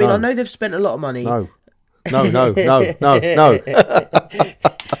 No, I know they've spent a lot of money. No. I know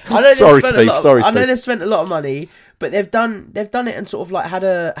Sorry, Steve. I know they've spent a lot of money, but they've done it and sort of like had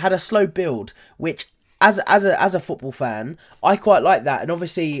a slow build, which as a football fan, I quite like that. And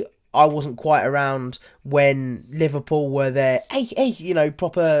obviously, I wasn't quite around when Liverpool were there. Hey,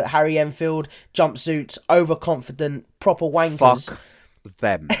 proper Harry Enfield jumpsuits, overconfident, proper wankers. Fuck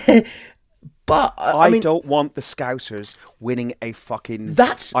them. But I don't want the Scousers winning a fucking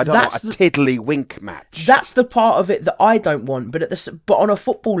that's tiddlywink match. That's the part of it that I don't want. But but on a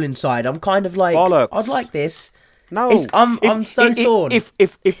footballing side, I'm kind of like, bollocks. I'd like this. No, I'm so torn. If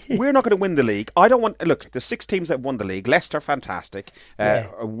we're not going to win the league, I don't want. Look, the 6 teams that won the league: Leicester, fantastic, a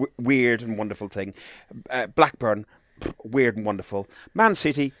weird and wonderful thing. Blackburn, weird and wonderful. Man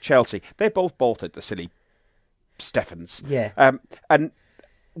City, Chelsea, they both bolted the silly Steffens. Yeah. And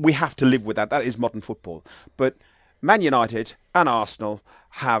we have to live with that. That is modern football. But Man United and Arsenal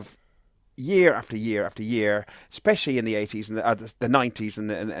have year after year after year, especially in the 80s and the 90s and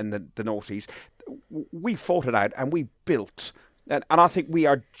the noughties, we fought it out and we built. And I think we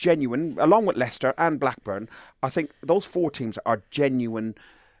are genuine, along with Leicester and Blackburn. I think those 4 teams are genuine.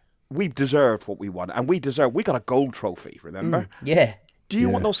 We deserved what we won, and we got a gold trophy, remember? Yeah. Do you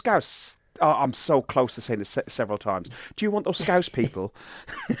want those Scouts? Oh, I'm so close to saying this several times. Do you want those Scouse people?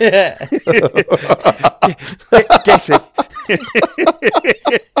 Get it?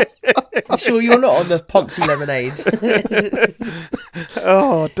 You sure you're not on the Ponzi lemonades?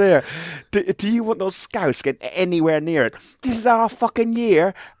 Oh dear. Do you want those Scouts get anywhere near it? This is our fucking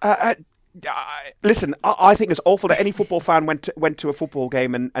year. Listen, I think it's awful that any football fan went to a football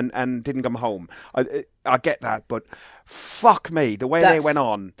game and didn't come home. I get that, but fuck me, the way they went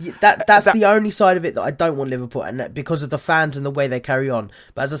on. That's the only side of it that I don't want Liverpool, and that because of the fans and the way they carry on.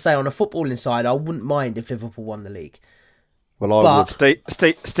 But as I say, on a footballing side, I wouldn't mind if Liverpool won the league. Well, I would.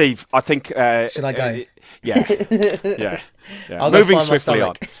 Steve, I think... should I go? Yeah. I'll Moving go find my swiftly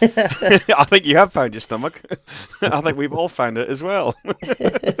on. stomach. I think you have found your stomach. I think we've all found it as well.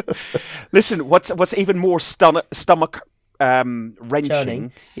 Listen, what's even more stomach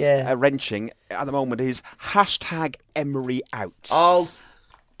wrenching, wrenching at the moment is #Emery out. Oh,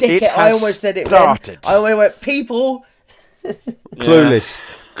 dickhead! I almost said it. Started. I almost went, people. Clueless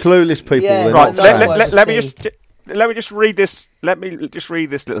people. Yeah, They're Right, not fans. let me just read this. Let me just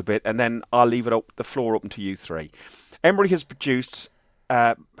read this little bit, and then I'll leave the floor open to you 3. Emery has produced.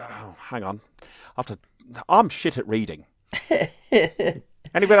 Hang on, I'm shit at reading.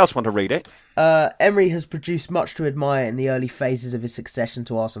 Anybody else want to read it? Emery has produced much to admire in the early phases of his succession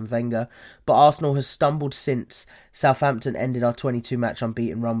to Arsene Wenger, but Arsenal has stumbled since Southampton ended our 22-match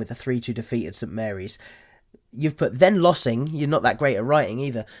unbeaten run with a 3-2 defeat at St Mary's. You've put then lossing. You're not that great at writing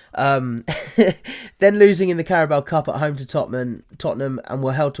either. Then losing in the Carabao Cup at home to Tottenham, and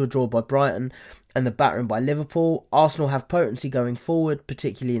were held to a draw by Brighton and the battering by Liverpool. Arsenal have potency going forward,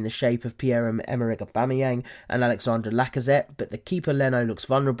 particularly in the shape of Pierre-Emerick Aubameyang and Alexandre Lacazette, but the keeper Leno looks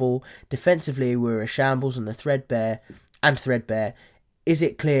vulnerable. Defensively, we're a shambles and threadbare. Is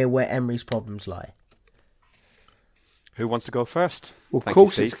it clear where Emery's problems lie? Who wants to go first? Well, of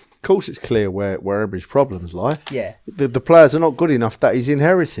course it's clear where Emery's problems lie. Yeah. The players are not good enough that he's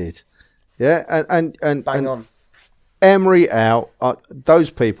inherited. Yeah, and Bang on. Emery out. Those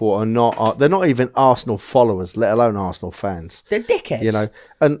people are not. They're not even Arsenal followers, let alone Arsenal fans. They're dickheads. You know,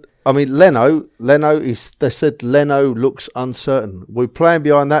 and I mean Leno is. They said Leno looks uncertain. We're playing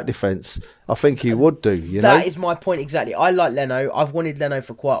behind that defence. I think he would do. That is my point exactly. I like Leno. I've wanted Leno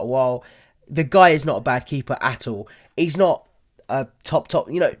for quite a while. The guy is not a bad keeper at all. He's not a top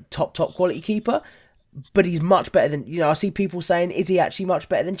quality keeper. But he's much better than, I see people saying, is he actually much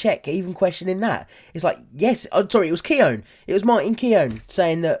better than Cech? Even questioning that. It's like, yes. Oh, sorry, it was Keown. It was Martin Keown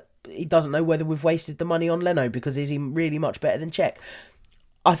saying that he doesn't know whether we've wasted the money on Leno because is he really much better than Cech?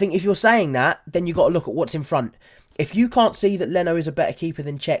 I think if you're saying that, then you've got to look at what's in front. If you can't see that Leno is a better keeper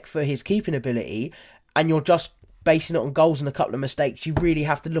than Cech for his keeping ability, and you're just basing it on goals and a couple of mistakes, you really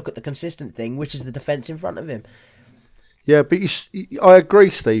have to look at the consistent thing, which is the defence in front of him. Yeah, but I agree,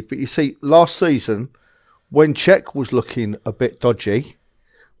 Steve. But you see, last season, when Cech was looking a bit dodgy,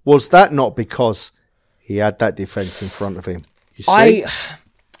 was that not because he had that defence in front of him? You see?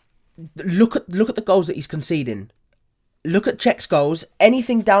 Look at the goals that he's conceding. Look at Cech's goals.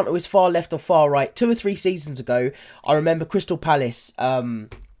 Anything down to his far left or far right. 2 or 3 seasons ago, I remember Crystal Palace.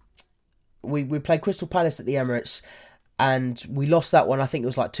 We played Crystal Palace at the Emirates, and we lost that one. I think it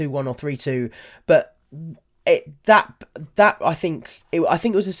was like 2-1 or 3-2. But I think it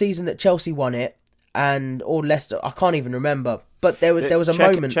was a season that Chelsea won it. or Leicester. I can't even remember. But there was a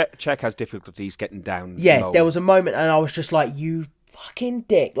moment. Cech has difficulties getting down. Yeah, low. there was a moment, and I was just like, "You fucking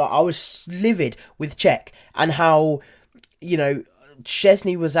dick!" Like, I was livid with Cech and how,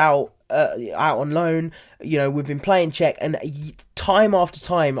 Szczesny was out on loan. We've been playing Cech, and time after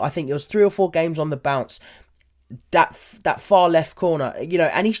time, I think it was 3 or 4 games on the bounce. That far left corner,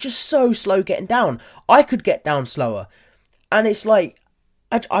 and he's just so slow getting down. I could get down slower, and it's like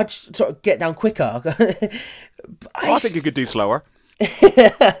I'd sort of get down quicker. I think you could do slower.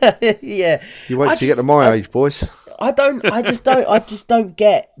 Yeah. You wait till you get to my age, boys. I just don't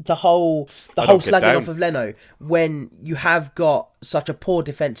get the whole slagging off of Leno when you have got such a poor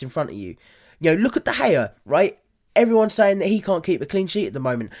defence in front of you. Look at De Gea, right? Everyone's saying that he can't keep a clean sheet at the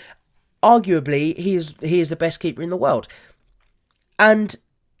moment. Arguably, he is the best keeper in the world. And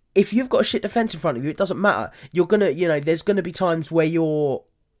if you've got a shit defence in front of you, it doesn't matter. You're gonna, there's gonna be times where you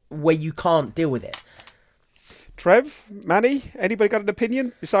can't deal with it. Trev, Manny, anybody got an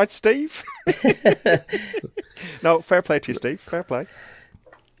opinion besides Steve? No, fair play to you, Steve. Fair play.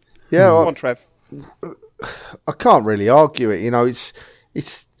 Yeah, Come on, Trev. I can't really argue it.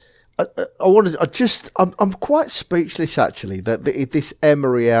 It's. I'm quite speechless actually that this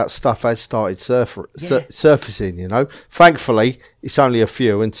Emery out stuff has started surfacing. Thankfully, it's only a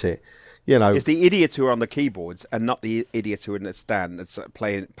few, isn't it? It's the idiots who are on the keyboards and not the idiots who are in the stand that's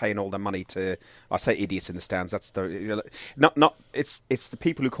paying all the money to. I say idiots in the stands. That's the not. It's the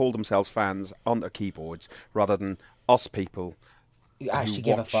people who call themselves fans on their keyboards rather than us people. You actually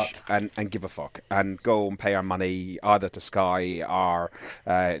give a fuck and give a fuck and go and pay our money either to Sky or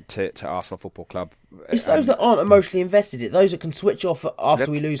to Arsenal Football Club. It's those that aren't emotionally invested in it. Those that can switch off after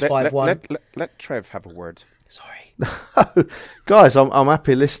we lose 5-1. Let Trev have a word. Sorry, guys, I'm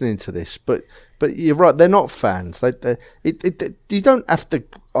happy listening to this, but you're right. They're not fans. You don't have to.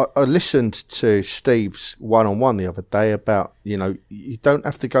 I listened to Steve's one-on-one the other day about you don't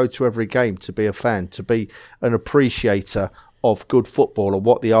have to go to every game to be a fan, to be an appreciator of good football or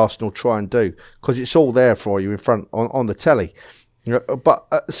what the Arsenal try and do, because it's all there for you in front on the telly.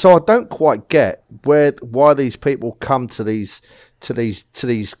 But so I don't quite get why these people come to these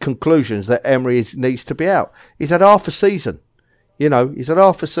conclusions that Emery needs to be out. He's had half a season, He's had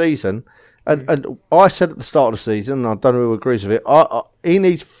half a season, and I said at the start of the season, and I don't know who agrees with it. He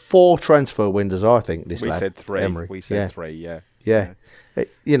needs 4 transfer windows. I think we said 3. Emery. We said 3. Yeah.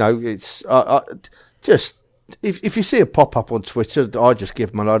 It's just. If you see a pop up on Twitter, I just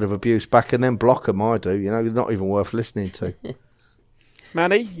give them a load of abuse back and then block them. I do, not even worth listening to.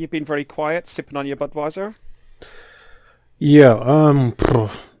 Manny, you've been very quiet, sipping on your Budweiser. Yeah.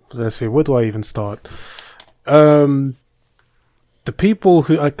 Let's see. Where do I even start? The people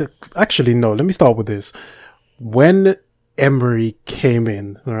who actually no. Let me start with this. When Emery came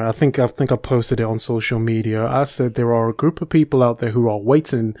in, I think I posted it on social media. I said there are a group of people out there who are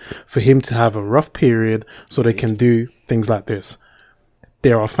waiting for him to have a rough period so they can do things like this.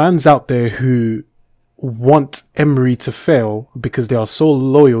 There are fans out there who want Emery to fail because they are so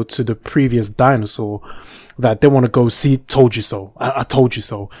loyal to the previous dinosaur that they want to go see Told You So. I told you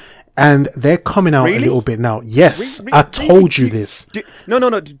so. And they're coming out a little bit now. Yes, I told you this.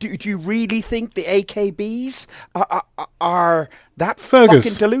 No. Do you really think the AKBs are that Fergus,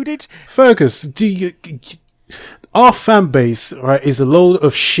 fucking deluded? Fergus, our fan base, right, is a load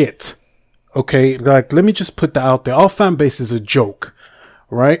of shit. Okay, let me just put that out there. Our fan base is a joke,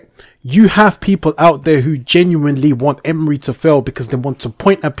 right? You have people out there who genuinely want Emery to fail because they want to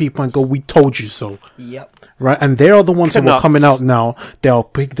point at people and go, "We told you so." Yep. Right, and they are the ones who are coming out now. They're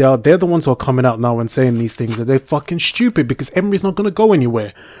the ones who are coming out now and saying these things that they're fucking stupid because Emery's not going to go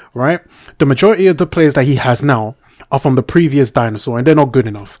anywhere. Right, the majority of the players that he has now are from the previous dinosaur, and they're not good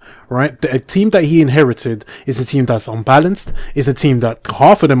enough. Right, the team that he inherited is a team that's unbalanced. Is a team that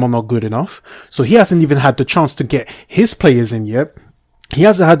half of them are not good enough. So he hasn't even had the chance to get his players in yet. He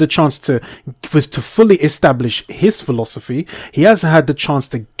hasn't had the chance to fully establish his philosophy. He hasn't had the chance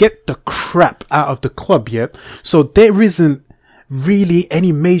to get the crap out of the club yet. So there isn't really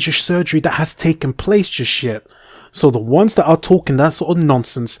any major surgery that has taken place just yet. So the ones that are talking that sort of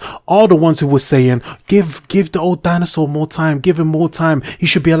nonsense are the ones who were saying, give the old dinosaur more time, give him more time. He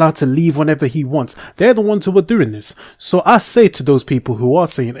should be allowed to leave whenever he wants. They're the ones who are doing this. So I say to those people who are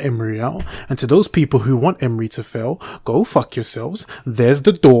saying Emery out, and to those people who want Emery to fail, go fuck yourselves. There's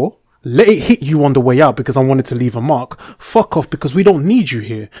the door. Let it hit you on the way out because I wanted to leave a mark. Fuck off because we don't need you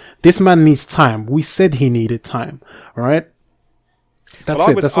here. This man needs time. We said he needed time. All right? That's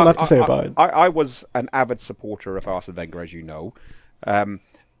it. That's all I have to say about it. I was an avid supporter of Arsene Wenger, as you know.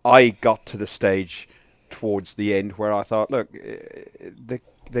 I got to the stage towards the end where I thought, look,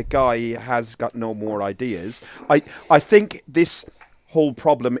 the guy has got no more ideas. I think this whole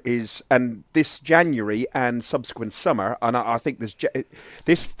problem is, and this January and subsequent summer, and I think this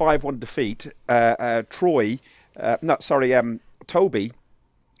 5-1 defeat, Toby,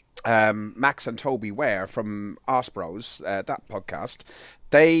 Max and Toby Ware from Arsbros, that podcast,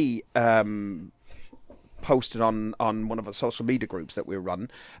 they posted on one of our social media groups that we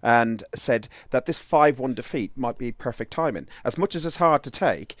run and said that this 5-1 defeat might be perfect timing. As much as it's hard to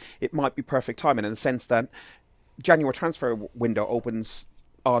take, it might be perfect timing in the sense that January transfer window opens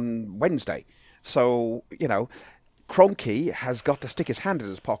on Wednesday. So, Kroenke has got to stick his hand in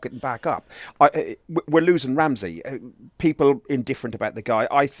his pocket and back up. We're losing Ramsey. People indifferent about the guy.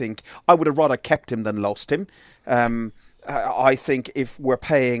 I think I would have rather kept him than lost him. I think if we're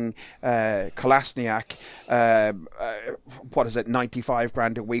paying Kolasinac, 95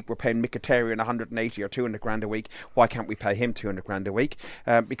 grand a week, we're paying Mkhitaryan 180 or 200 grand a week, why can't we pay him 200 grand a week?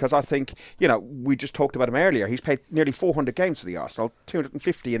 Because I think, we just talked about him earlier, he's played nearly 400 games for the Arsenal,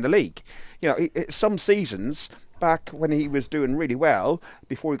 250 in the league. Some seasons back when he was doing really well,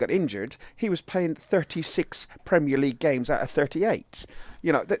 before he got injured, he was playing 36 Premier League games out of 38.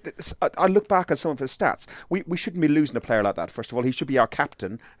 I look back at some of his stats. We shouldn't be losing a player like that. First of all, he should be our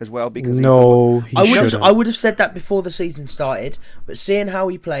captain as well. Because I would have said that before the season started, but seeing how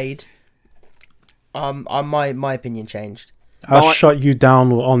he played, my opinion changed. I shut you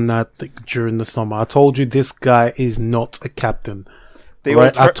down on that during the summer. I told you this guy is not a captain. The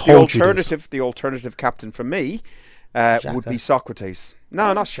alternative captain for me would be Socrates.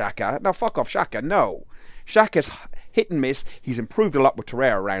 No, not Xhaka. No, fuck off Xhaka. No, Xhaka's hit and miss. He's improved a lot with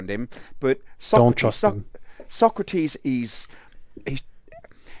Torreira around him, but don't trust him. Socrates he's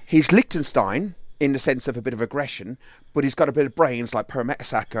Liechtenstein in the sense of a bit of aggression, but he's got a bit of brains like Per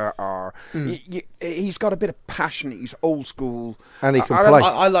Mertesacker, or he's got a bit of passion. He's old school, and he can play.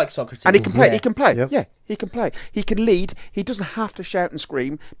 I like Socrates, and he can play. Yeah. He can play. Yep. Yeah, he can play. He can lead. He doesn't have to shout and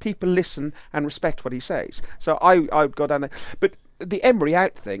scream. People listen and respect what he says. So I would go down there, but. The Emery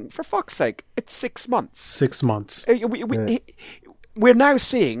out thing, for fuck's sake, it's 6 months. 6 months. We're now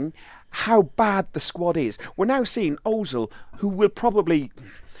seeing how bad the squad is. We're now seeing Ozil, who will probably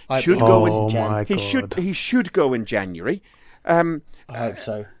should go in January. He should go in January. I hope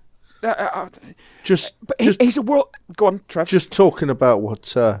so. He's a world. Go on, Trev. Just talking about what.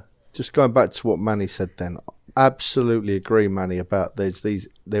 Just going back to what Manny said. Then, absolutely agree, Manny. About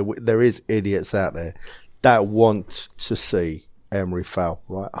there is idiots out there that want to see Emery fail,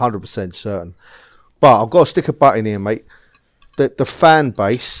 right? 100% certain. But I've got to stick a butt in here, mate. The fan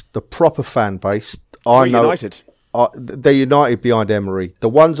base, the proper fan base, I know united. They're united behind Emery. The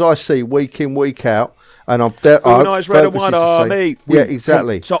ones I see week in, week out, and I'm there. Unai's red and white army. Yeah,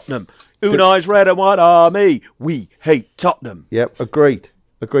 exactly. Tottenham. Unai's red and white army. We hate Tottenham. Yep, agreed.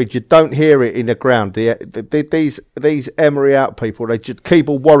 You don't hear it in the ground. These Emery out people, they just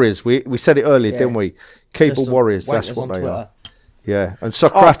keyboard warriors. We said it earlier, didn't we? Keyboard warriors. That's what they are. Yeah, and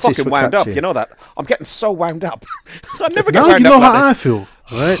Socrates I'm fucking wound up. You know that. I'm getting so wound up. I never get now wound you know up how like I feel,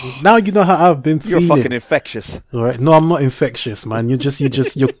 right? Now you know how I've been feeling. You're fucking infectious. All right? No, I'm not infectious, man. You're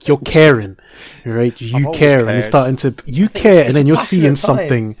caring, right? You care, and it's starting to. You care, and then you're seeing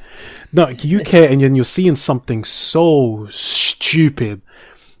something. No, you care, and then you're seeing something so stupid,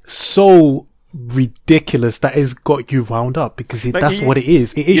 so ridiculous that has got you wound up because that's what it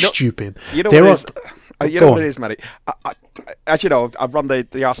is. It is stupid. You know what it is? You know what it is, Matty? As you know, I run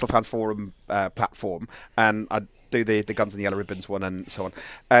the Arsenal Fans Forum platform, and I do the Guns and Yellow Ribbons one and so on.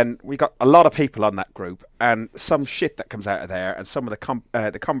 And we got a lot of people on that group, and some shit that comes out of there, and some of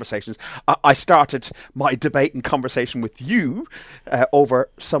the conversations. I started my debate and conversation with you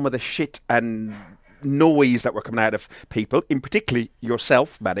over some of the shit and noise that were coming out of people, in particularly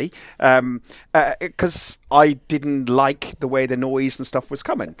yourself, Manny, because I didn't like the way the noise and stuff was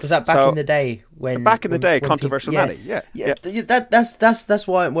coming. Was that back in the day when controversial people, Manny? Yeah. That's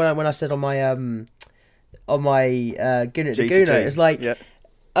why when I said on my Gunnar to Gunnar, it's like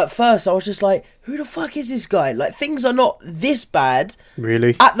at first I was just like, who the fuck is this guy? Like, things are not this bad,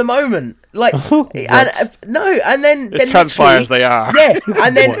 really, at the moment. Like, and then transpires they are. Yeah,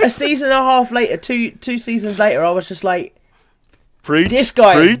 and then a season and a half later, two seasons later, I was just like, this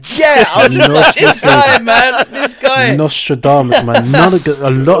guy, yeah, I was just like, this guy, man, this guy, Nostradamus, man. A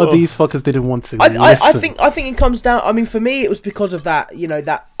lot of these fuckers didn't want to listen. I think it comes down. I mean, for me, it was because of that. You know,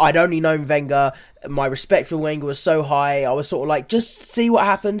 that I'd only known Wenger my respect for Wenger was so high. I was sort of like, just see what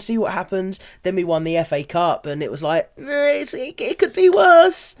happens. Then we won the FA Cup, and it was like, it could be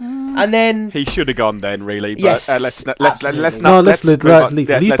worse. And then he should have gone then, really. But yes, let's leave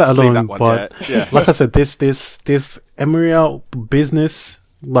that alone. But yeah. like I said, this Emery out business,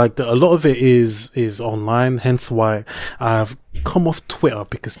 like a lot of it is online. Hence why I've come off Twitter,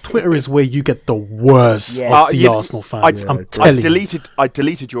 because Twitter is where you get the worst of the Arsenal fans. I'm telling you. I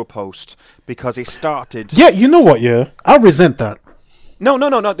deleted your post because it started. Yeah, you know what? Yeah, I resent that. No.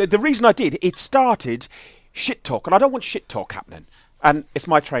 The reason I did, it started shit talk, and I don't want shit talk happening. And it's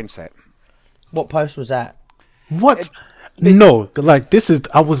my train set. what post was that? What? No, like this is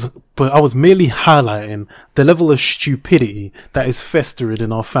I was merely highlighting the level of stupidity that is festering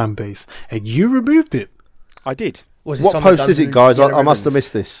in our fan base, and you removed it. I did. What post is it, guys? I must have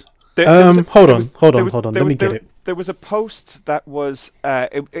missed this. Hold on. Let me get it. There was a post that was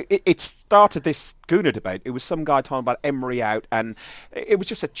it started this Gooner debate. It was some guy talking about Emery out, and it was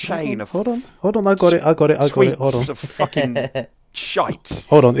just a chain of hold on. I got it. Hold on. Of fucking shite.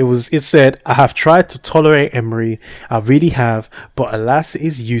 Hold on. It said, I have tried to tolerate Emery. I really have, but alas, it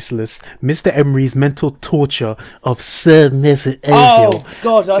is useless. Mr. Emery's mental torture of Sir Mesut Ozil. Oh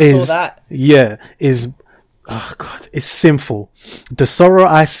God, I saw that. Yeah, oh God, it's sinful. The sorrow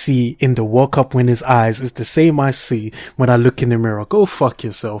I see in the World Cup winner's eyes is the same I see when I look in the mirror. Go fuck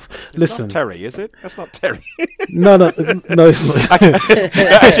yourself. Listen, not Terry, is it? That's not Terry. No, it's not.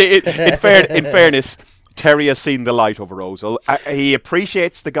 Actually, in fairness, Terry has seen the light over Ozil. He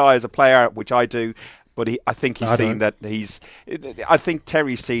appreciates the guy as a player, which I do. But I think Terry's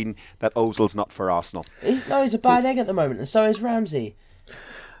seen that Ozil's not for Arsenal. He's a bad egg at the moment, and so is Ramsey.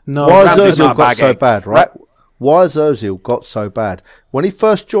 No, Why has Ramsey's not Ozil a got bad so egg. bad, right? Why has Ozil got so bad? When he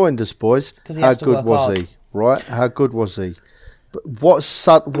first joined us, boys, how good was he? Right? How good was he? But what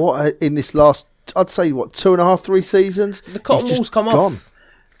in this last, I'd say, 2.5-3 seasons? The cotton wool's come off.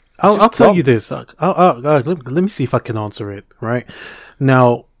 I'll tell you this. Let me see if I can answer it. Right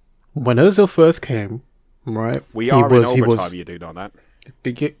now, when Ozil first came, right, we are in overtime. You do know that.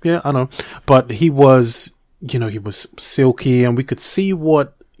 Yeah, I know, but he was silky, and we could see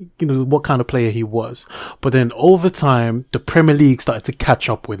what kind of player he was. But then over time, the Premier League started to catch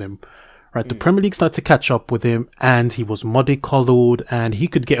up with him. Right, the Premier League started to catch up with him, and he was mollycoddled, and he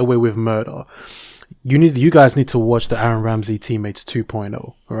could get away with murder. You guys need to watch the Aaron Ramsey Teammates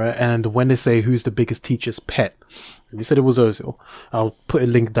 2.0, right? And when they say who's the biggest teacher's pet, you said it was Ozil. I'll put a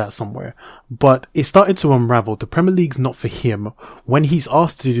link to that somewhere. But it started to unravel. The Premier League's not for him. When he's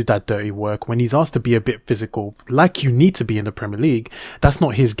asked to do that dirty work, when he's asked to be a bit physical, like you need to be in the Premier League, that's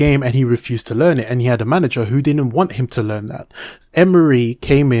not his game, and he refused to learn it. And he had a manager who didn't want him to learn that. Emery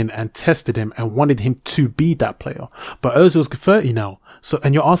came in and tested him and wanted him to be that player. But Ozil's 30 now. So,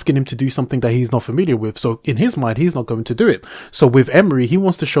 and you're asking him to do something that he's not familiar with. So in his mind, he's not going to do it. So with Emery, he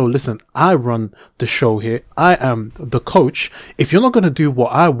wants to show, listen, I run the show here. I am the coach. If you're not going to do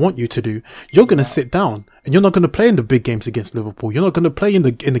what I want you to do, you're going to sit down, and you're not going to play in the big games against Liverpool. You're not going to play in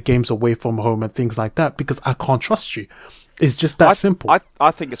the games away from home and things like that, because I can't trust you. It's just that simple.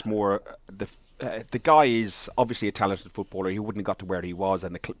 I think it's more the guy is obviously a talented footballer. He wouldn't have got to where he was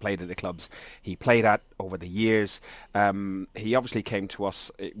and played at the clubs he played at over the years. He obviously came to us.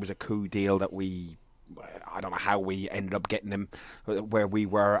 It was a coup deal that I don't know how we ended up getting him where we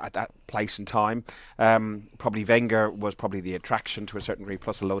were at that place and time. Probably Wenger was probably the attraction to a certain degree,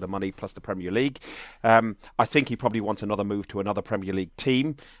 plus a load of money, plus the Premier League. I think he probably wants another move to another Premier League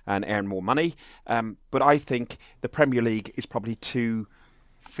team and earn more money. But I think the Premier League is probably too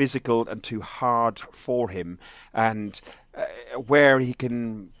physical and too hard for him, and where he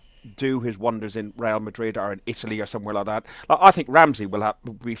can do his wonders in Real Madrid or in Italy or somewhere like that. I think Ramsey will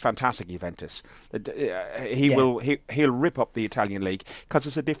be fantastic at Juventus. He'll rip up the Italian league because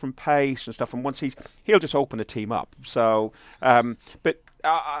it's a different pace and stuff, and once he'll just open a team up. So but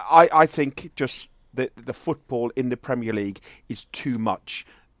I think just the football in the Premier League is too much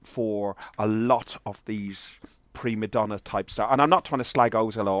for a lot of these prima donna type stuff. And I'm not trying to slag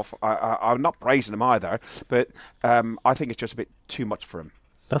Ozil off. I'm not praising him either, but I think it's just a bit too much for him.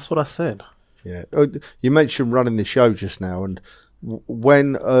 That's what I said. Yeah. You mentioned running the show just now, and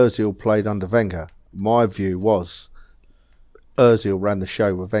when Ozil played under Wenger, my view was Ozil ran the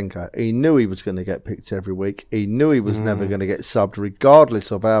show with Wenger. He knew he was going to get picked every week. He knew he was never going to get subbed,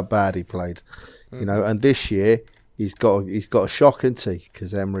 regardless of how bad he played. You know, and this year he's got a shock, isn't he?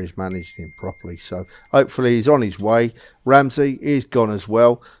 Because Emery's managed him properly. So hopefully he's on his way. Ramsey is gone as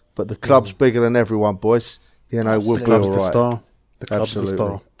well, but the club's bigger than everyone, boys. You know, we'll be all right. The star. The club's the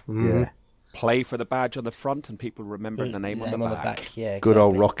star. Yeah. Play for the badge on the front, and people remember the name on the back. Yeah, exactly. Good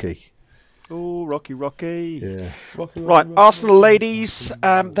old Rocky. Oh, Rocky. Yeah. Right, Arsenal ladies,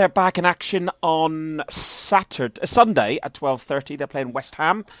 they're back in action on Sunday at 12:30. They're playing West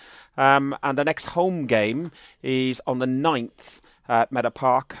Ham, and the next home game is on the 9th. At Meadow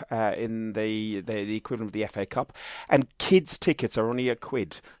Park in the equivalent of the FA Cup, and kids' tickets are only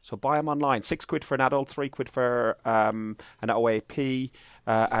 £1, so buy them online. £6 for an adult, £3 for an OAP,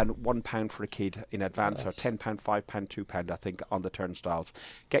 and £1 for a kid in advance, or £10, £5, £2, I think, on the turnstiles.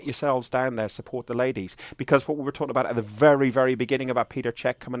 Get yourselves down there, support the ladies, because what we were talking about at the very, very beginning about Peter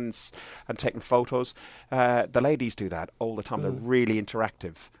Cech coming and taking photos, the ladies do that all the time. They're really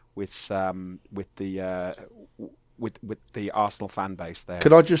interactive with the Arsenal fan base there.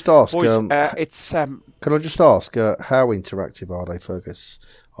 Could I just ask? Boys, Can I just ask how interactive are they, Fergus?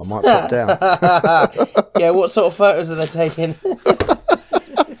 I might pop down. Yeah, what sort of photos are they taking?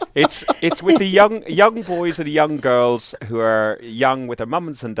 It's with the young boys and the young girls who are young with their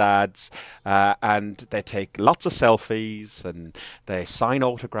mums and dads, and they take lots of selfies and they sign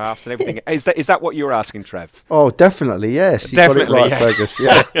autographs and everything. Is that what you were asking, Trev? Oh, definitely, yes. You Definitely, got it right, Fergus.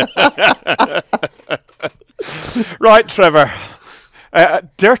 Yeah. Right, Trevor.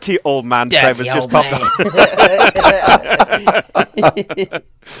 Dirty old man Trev has just popped up.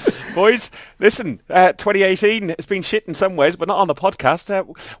 Boys, listen, 2018 has been shit in some ways, but not on the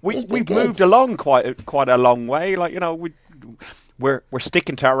podcast. We've moved along quite a long way. Like, you know, we're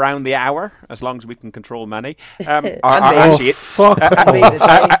sticking to around the hour as long as we can control money.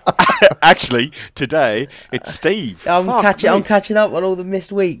 Actually, today it's Steve. I'm catching up on all the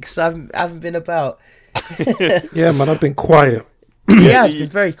missed weeks. I haven't been about. Yeah, man, I've been quiet. Yeah, he's been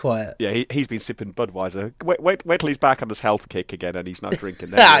very quiet. Yeah, he's been sipping Budweiser. Wait till he's back on his health kick again and he's not drinking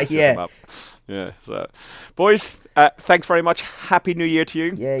that. Yeah. Yeah. So, boys, thanks very much. Happy New Year to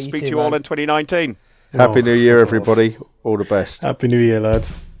you. Yeah, you Speak too, to you all man. in 2019. Happy New Year, everybody. All the best. Happy New Year,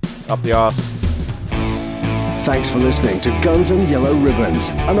 lads. Up the arse. Thanks for listening to Guns and Yellow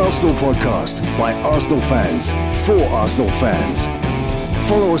Ribbons, an Arsenal podcast by Arsenal fans for Arsenal fans.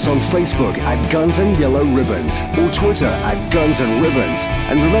 Follow us on Facebook at Guns and Yellow Ribbons or Twitter at Guns and Ribbons.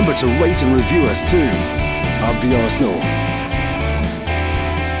 And remember to rate and review us too. Up the Arsenal.